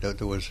by,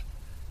 there was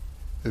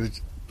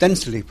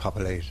densely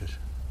populated.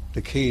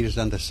 The quays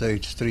and the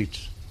side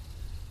streets.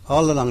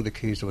 All along the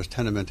quays there was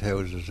tenement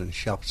houses and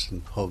shops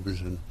and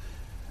pubs and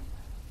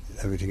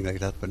everything like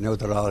that, but now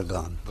they're all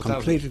gone,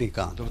 completely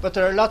gone. But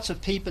there are lots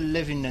of people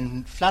living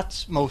in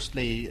flats,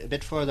 mostly a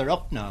bit further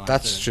up now.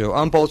 That's true,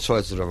 on both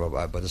sides of the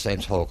river by the same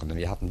token. And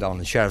you have them down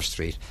in Sheriff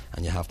Street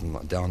and you have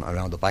them down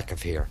around the back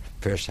of here,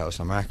 Pearce House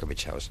and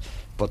Markovich House,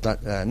 but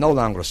that no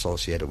longer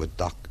associated with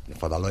dock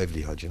for their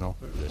livelihood, you know.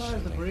 As far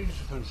as the bridge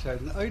is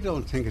concerned, I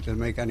don't think it will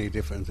make any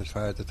difference as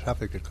far as the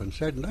traffic is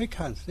concerned. I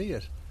can't see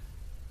it.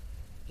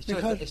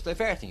 It's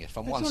diverting it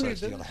from one side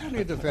to the other. It's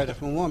only diverted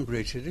from one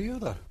bridge to the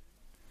other.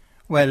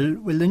 Well,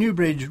 will the new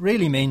bridge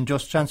really mean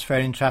just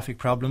transferring traffic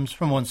problems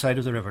from one side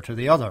of the river to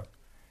the other?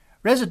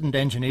 Resident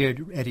engineer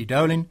Eddie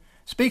Dowling,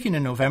 speaking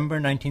in November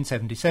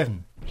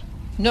 1977.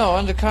 No,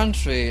 on the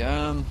contrary.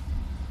 The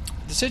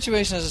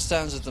situation as it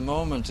stands at the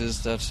moment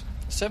is that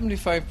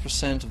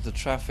 75% of the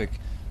traffic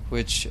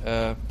which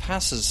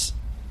passes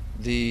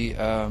the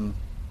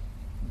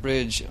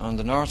bridge on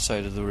the north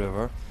side of the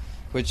river,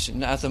 which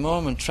at the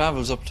moment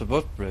travels up to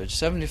Butt Bridge,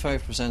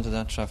 75% of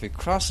that traffic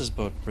crosses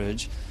Butt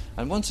Bridge,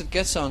 and once it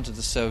gets onto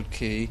the South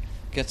Quay,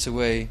 gets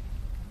away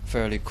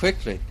fairly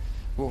quickly.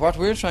 What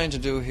we're trying to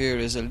do here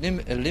is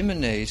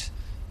eliminate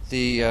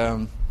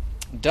the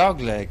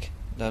dogleg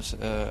that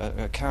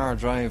a car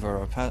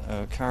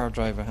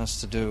driver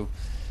has to do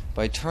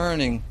by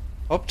turning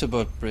up to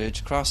Butt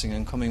Bridge, crossing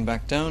and coming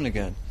back down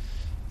again.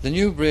 The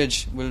new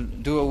bridge will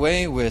do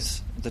away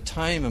with the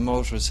time a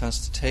motorist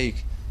has to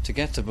take to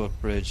get to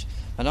Butt Bridge,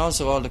 and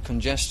also all the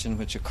congestion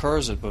which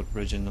occurs at Butt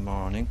Bridge in the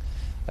morning.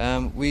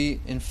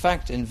 We in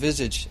fact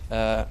envisage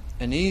an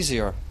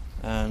easier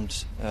and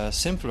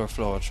simpler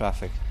flow of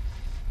traffic.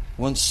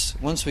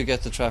 Once we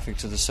get the traffic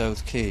to the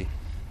South Quay,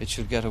 it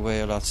should get away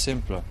a lot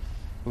simpler.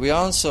 We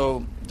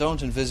also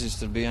don't envisage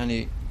there'll be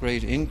any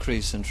great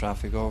increase in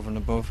traffic over and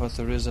above what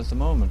there is at the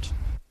moment.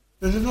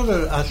 There's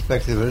another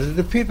aspect of it.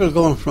 The people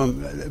going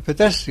from,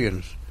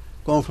 pedestrians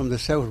going from the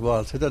south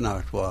wall to the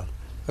north wall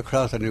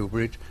across the new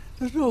bridge,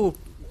 there's no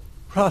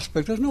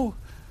prospect, there's no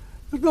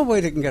way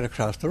they can get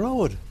across the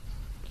road.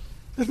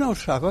 There's no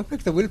traffic. I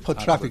think they will put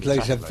traffic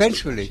lights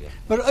eventually.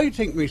 But I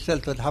think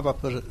myself that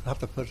have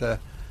to put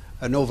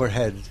an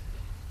overhead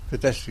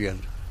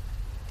pedestrian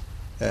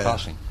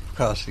crossing.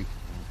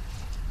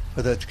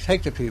 But to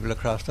take the people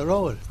across the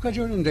road. Because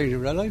you're in danger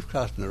of your life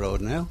crossing the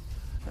road now.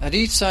 At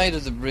each side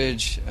of the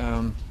bridge,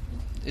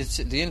 it's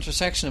the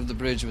intersection of the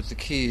bridge with the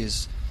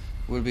quays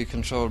will be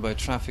controlled by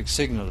traffic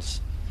signals.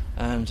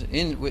 And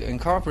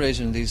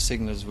incorporated in these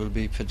signals will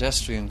be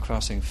pedestrian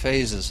crossing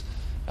phases,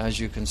 as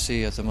you can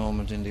see at the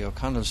moment in the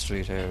O'Connell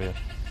Street area.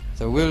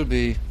 There will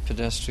be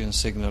pedestrian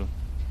signal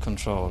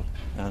control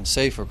and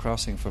safer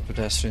crossing for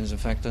pedestrians, in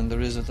fact, than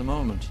there is at the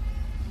moment.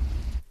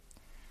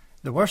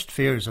 The worst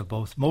fears of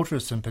both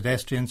motorists and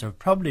pedestrians have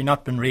probably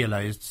not been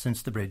realised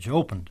since the bridge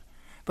opened,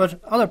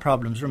 but other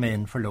problems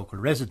remain for local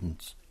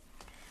residents.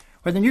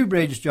 Where the new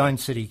bridge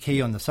joins City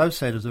Quay on the south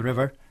side of the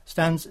river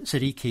stands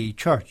City Quay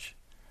Church,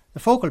 the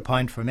focal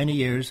point for many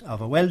years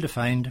of a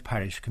well-defined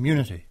parish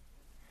community.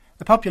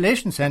 The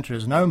population centre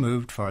is now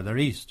moved further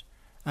east,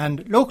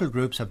 and local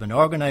groups have been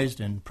organised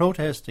in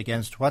protest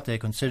against what they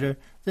consider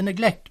the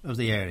neglect of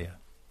the area.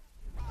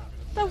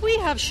 But we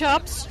have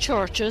shops,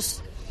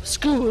 churches,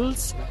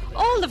 schools,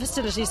 all the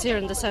facilities here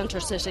in the centre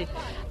city.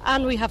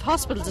 And we have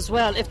hospitals as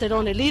well, if they'd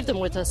only leave them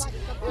with us.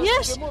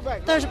 Yet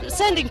they're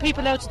sending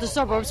people out to the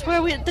suburbs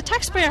where the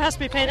taxpayer has to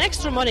be paying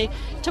extra money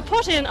to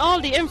put in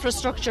all the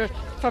infrastructure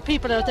for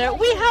people out there.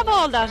 We have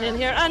all that in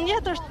here, and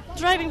yet they're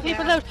driving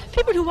people out.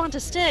 People who want to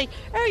stay.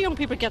 Our young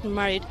people getting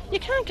married. You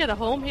can't get a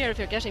home here if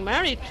you're getting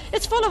married.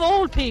 It's full of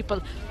old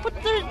people, but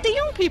the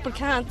young people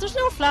can't. There's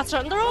no flats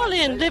around. They're all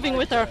in living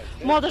with their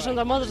mothers and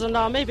their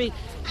mothers-in-law, maybe,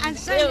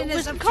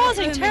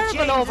 causing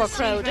terrible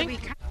overcrowding.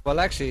 Well,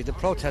 actually, the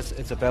protest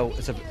is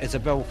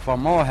about for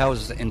more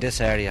houses in this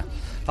area.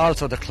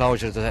 Also, the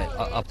closure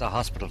of the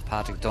hospital,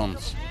 Patrick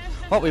Dunn's.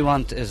 What we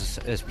want is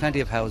plenty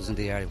of houses in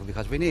the area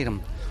because we need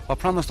them. We're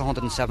promised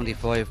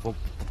 175,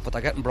 but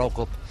they're getting broke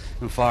up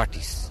in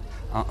 40s,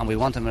 and we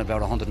want them in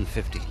about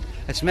 150.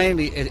 It's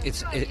mainly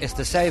it's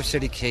the Save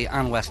City Quay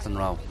and Western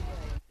Row.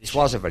 This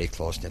was a very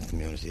close-knit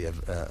community,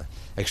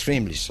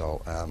 extremely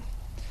so.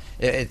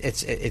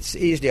 It's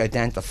easily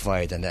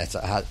identified and it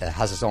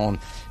has its own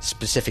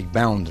specific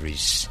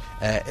boundaries.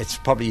 It's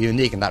probably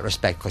unique in that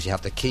respect because you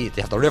have the quay, you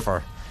have the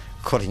river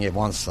cutting it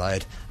one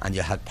side, and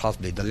you had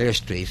possibly the Lear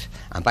Street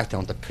and back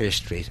down to Pierce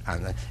Street,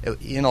 and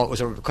it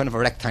was a kind of a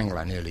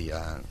rectangular nearly,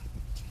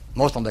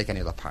 most unlike any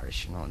other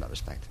parish, in that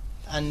respect.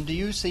 And do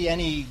you see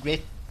any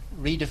great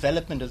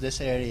redevelopment of this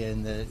area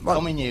in the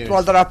coming years?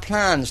 Well, there are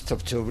plans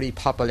to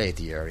repopulate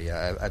the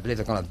area. I believe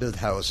they're going to build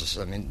houses.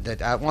 I mean,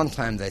 at one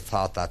time they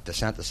thought that the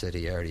centre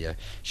city area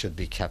should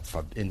be kept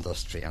for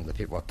industry, and the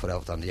people were put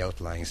out on the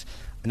outlines.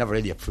 I never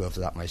really approved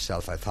of that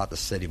myself. I thought the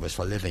city was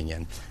for living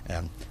in,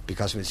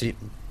 because we see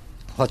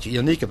what's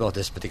unique about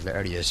this particular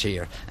area is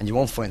here, and you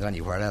won't find it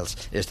anywhere else,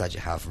 is that you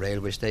have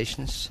railway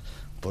stations,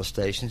 bus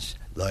stations,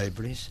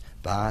 libraries,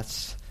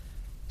 baths,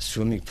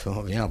 swimming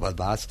pool,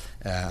 baths,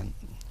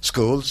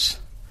 schools,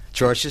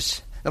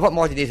 churches. Now, what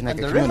more do you need to make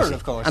a community? River,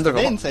 of course. And the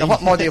river. Now,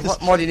 what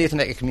more do you need to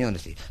make a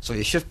community? So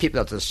you shift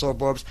people out to the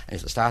suburbs,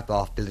 and you start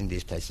off building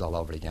these places all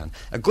over again.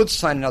 A good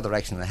sign in another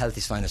direction, and a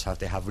healthy sign is how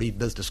they have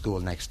rebuilt the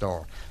school next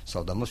door.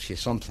 So there must be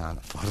some plan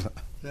for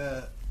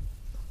it.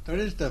 There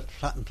is the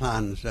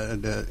plans.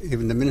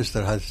 Even the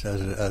minister has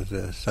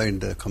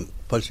signed a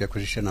compulsory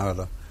acquisition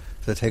order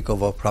to take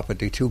over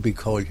property, two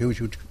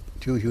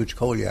huge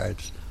coal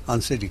yards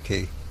on City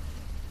Quay.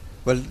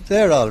 Well,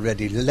 they're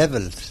already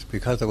levelled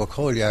because there were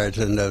coal yards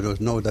and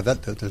there's no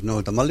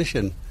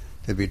demolition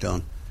to be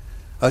done.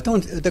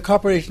 The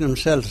corporation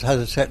themselves has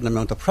a certain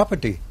amount of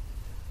property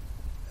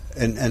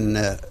in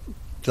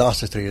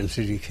Gloucester Street and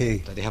City Quay.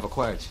 That they have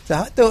acquired? They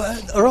have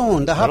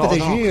it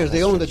these years.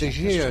 They owned it these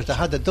years. They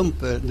had a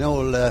dump, an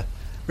old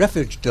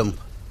refuge dump.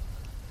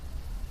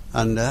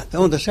 And they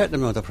owned a certain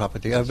amount of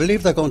property. I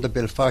believe they're going to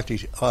build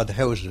 40-odd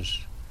houses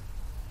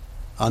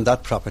on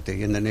that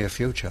property in the near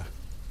future,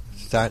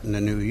 starting the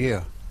new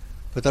year.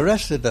 But the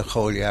rest of the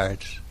coal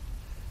yards,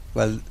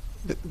 well,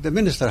 the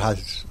minister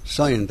has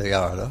signed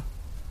the order.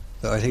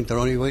 So I think they're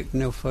only waiting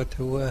now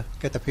to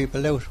get the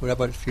people out. We're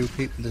about a few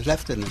people there's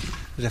left in it.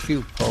 There's a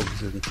few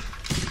pubs and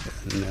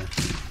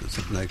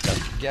something like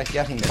that.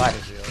 Getting back.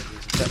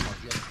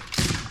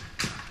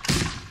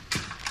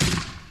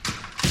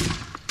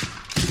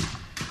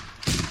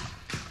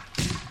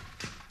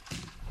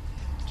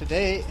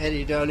 Today,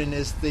 Eddie Dowling,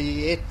 is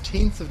the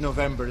 18th of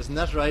November, isn't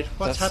that right?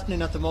 What's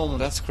happening at the moment?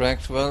 That's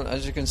correct. Well,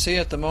 as you can see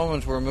at the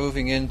moment, we're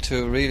moving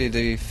into really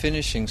the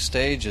finishing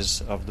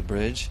stages of the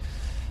bridge.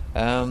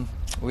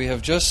 We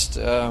have just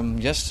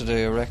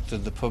yesterday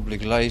erected the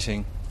public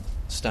lighting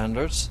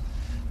standards.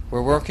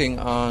 We're working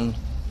on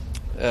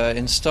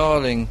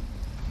installing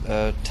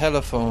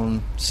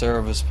telephone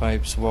service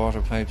pipes,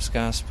 water pipes,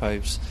 gas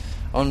pipes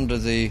under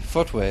the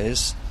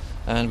footways,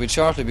 and we'll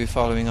shortly be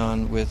following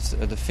on with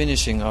the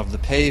finishing of the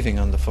paving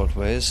on the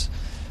footways.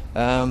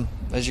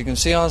 As you can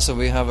see also,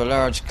 we have a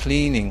large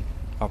cleaning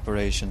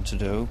operation to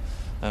do,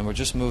 and we're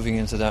just moving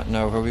into that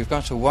now, where we've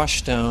got to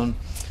wash down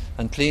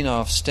and clean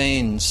off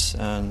stains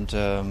and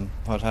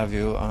what have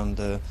you on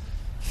the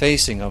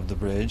facing of the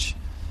bridge.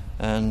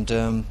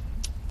 And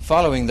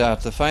following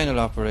that, the final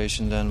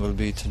operation then will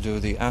be to do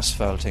the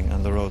asphalting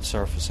and the road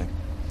surfacing.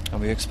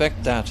 And we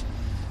expect that,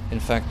 in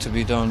fact, to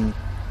be done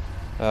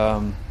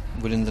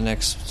within the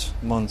next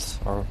month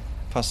or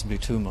possibly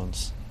 2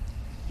 months.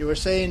 You were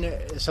saying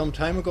some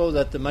time ago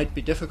that there might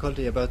be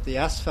difficulty about the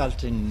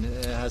asphalting.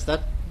 Has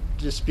that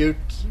dispute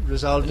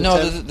resolved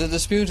itself? No, the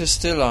dispute is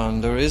still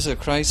on. There is a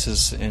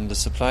crisis in the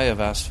supply of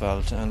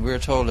asphalt, and we're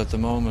told at the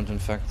moment, in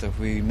fact, that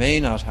we may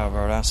not have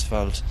our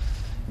asphalt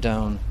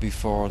down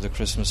before the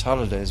Christmas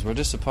holidays. We're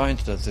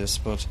disappointed at this,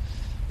 but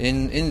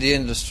in the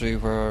industry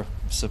where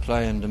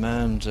supply and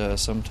demand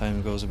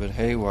sometimes goes a bit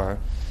haywire,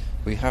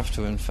 we have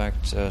to, in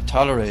fact,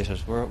 tolerate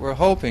it. We're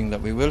hoping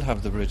that we will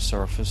have the bridge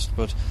surfaced,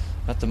 but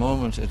at the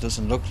moment it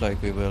doesn't look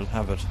like we will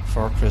have it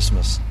for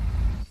Christmas.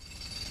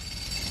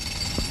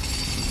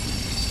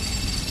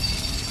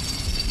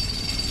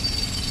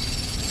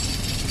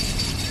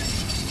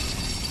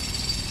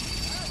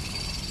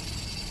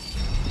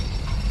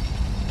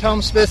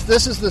 Tom Smith,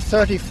 this is the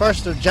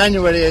 31st of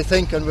January, I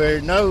think, and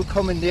we're now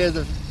coming near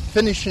the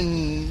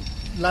finishing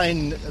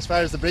line as far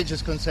as the bridge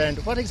is concerned.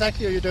 What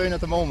exactly are you doing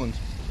at the moment?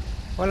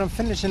 Well, I'm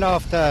finishing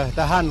off the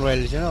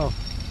handrails, you know.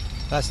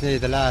 That's nearly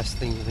the last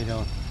thing to be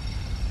done.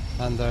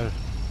 And they're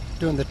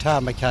doing the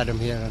tarmac macadam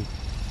here, and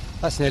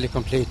that's nearly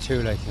complete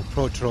too, like the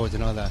approach roads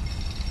and all that.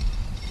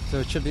 So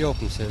it should be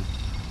open soon.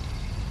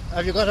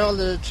 Have you got all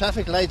the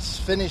traffic lights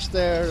finished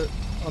there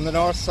on the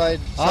north side,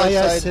 south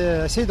yes,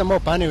 side? I see them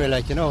up anyway,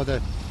 like, you know, they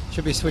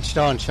should be switched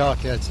on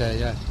shortly, I'd say,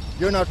 yeah.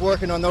 You're not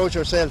working on those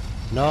yourself?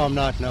 No, I'm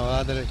not,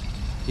 no. The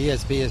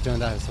ESB is doing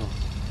that, so.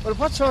 Well,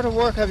 what sort of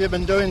work have you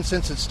been doing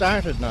since it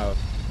started now?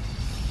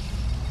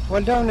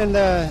 Well, down in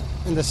the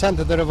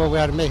centre of the river we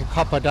had to make a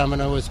copper dam,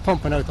 and I was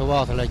pumping out the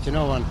water, like, you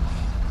know,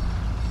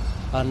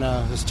 and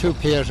there's 2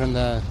 piers in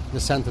the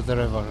centre of the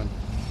river, and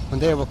when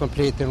they were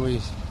complete then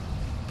we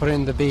put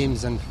in the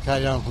beams and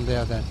carried on from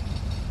there then.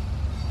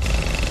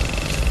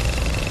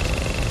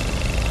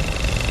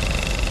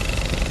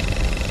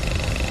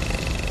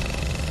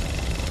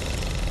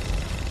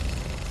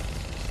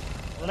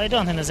 Well, I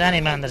don't think there's any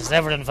man that's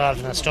ever involved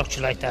in a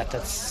structure like that.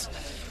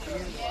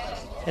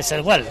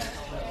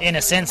 In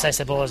a sense, I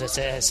suppose it's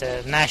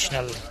a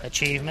national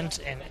achievement,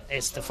 and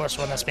it's the first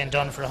one that's been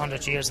done for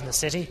 100 years in the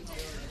city.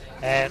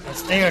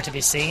 It's there to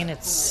be seen.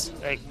 It's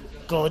a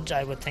good,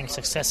 I would think,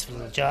 successful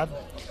job.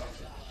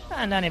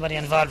 And anybody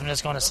involved in it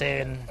is going to say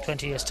in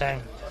 20 years'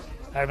 time,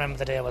 I remember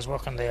the day I was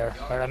working there,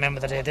 or I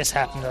remember the day this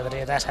happened, or the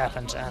day that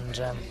happened.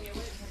 And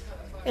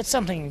it's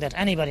something that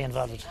anybody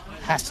involved with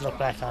has to look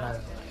back on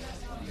and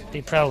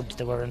be proud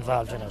they were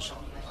involved in it.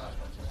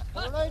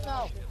 All right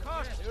now.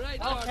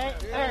 Okay.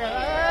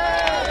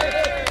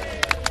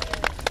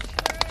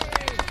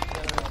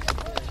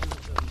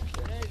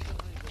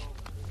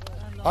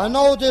 I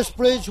know this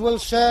bridge will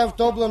serve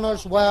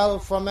Dubliners well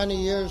for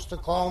many years to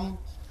come,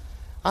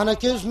 and it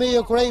gives me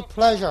a great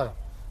pleasure,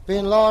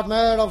 being Lord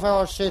Mayor of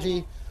our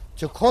city,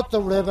 to cut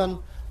the ribbon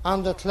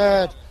and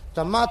declare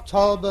the Matt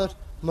Talbot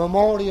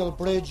Memorial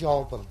Bridge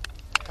open.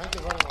 Thank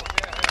you very much.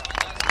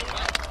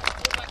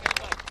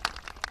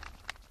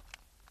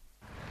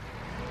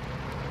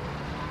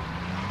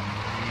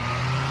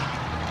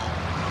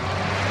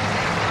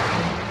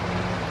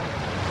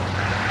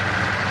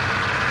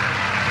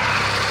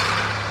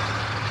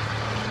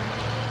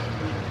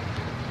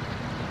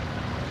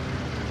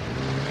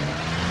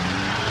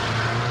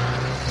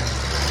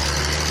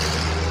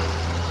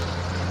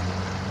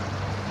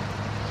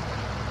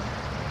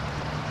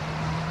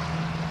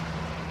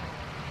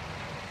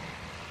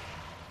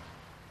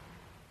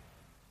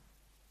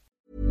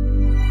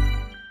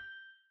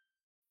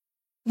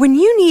 When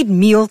you need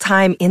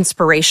mealtime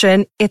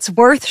inspiration, it's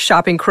worth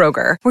shopping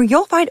Kroger, where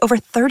you'll find over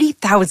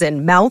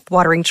 30,000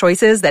 mouth-watering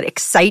choices that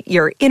excite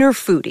your inner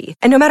foodie.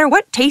 And no matter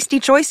what tasty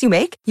choice you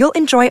make, you'll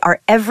enjoy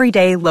our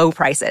everyday low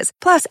prices,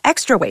 plus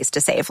extra ways to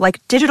save,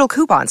 like digital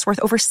coupons worth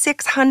over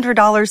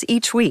 $600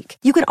 each week.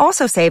 You can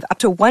also save up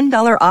to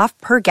 $1 off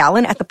per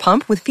gallon at the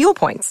pump with fuel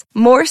points.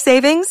 More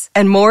savings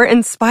and more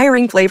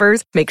inspiring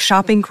flavors make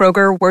shopping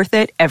Kroger worth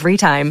it every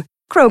time.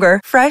 Kroger,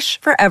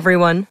 fresh for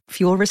everyone.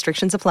 Fuel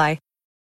restrictions apply.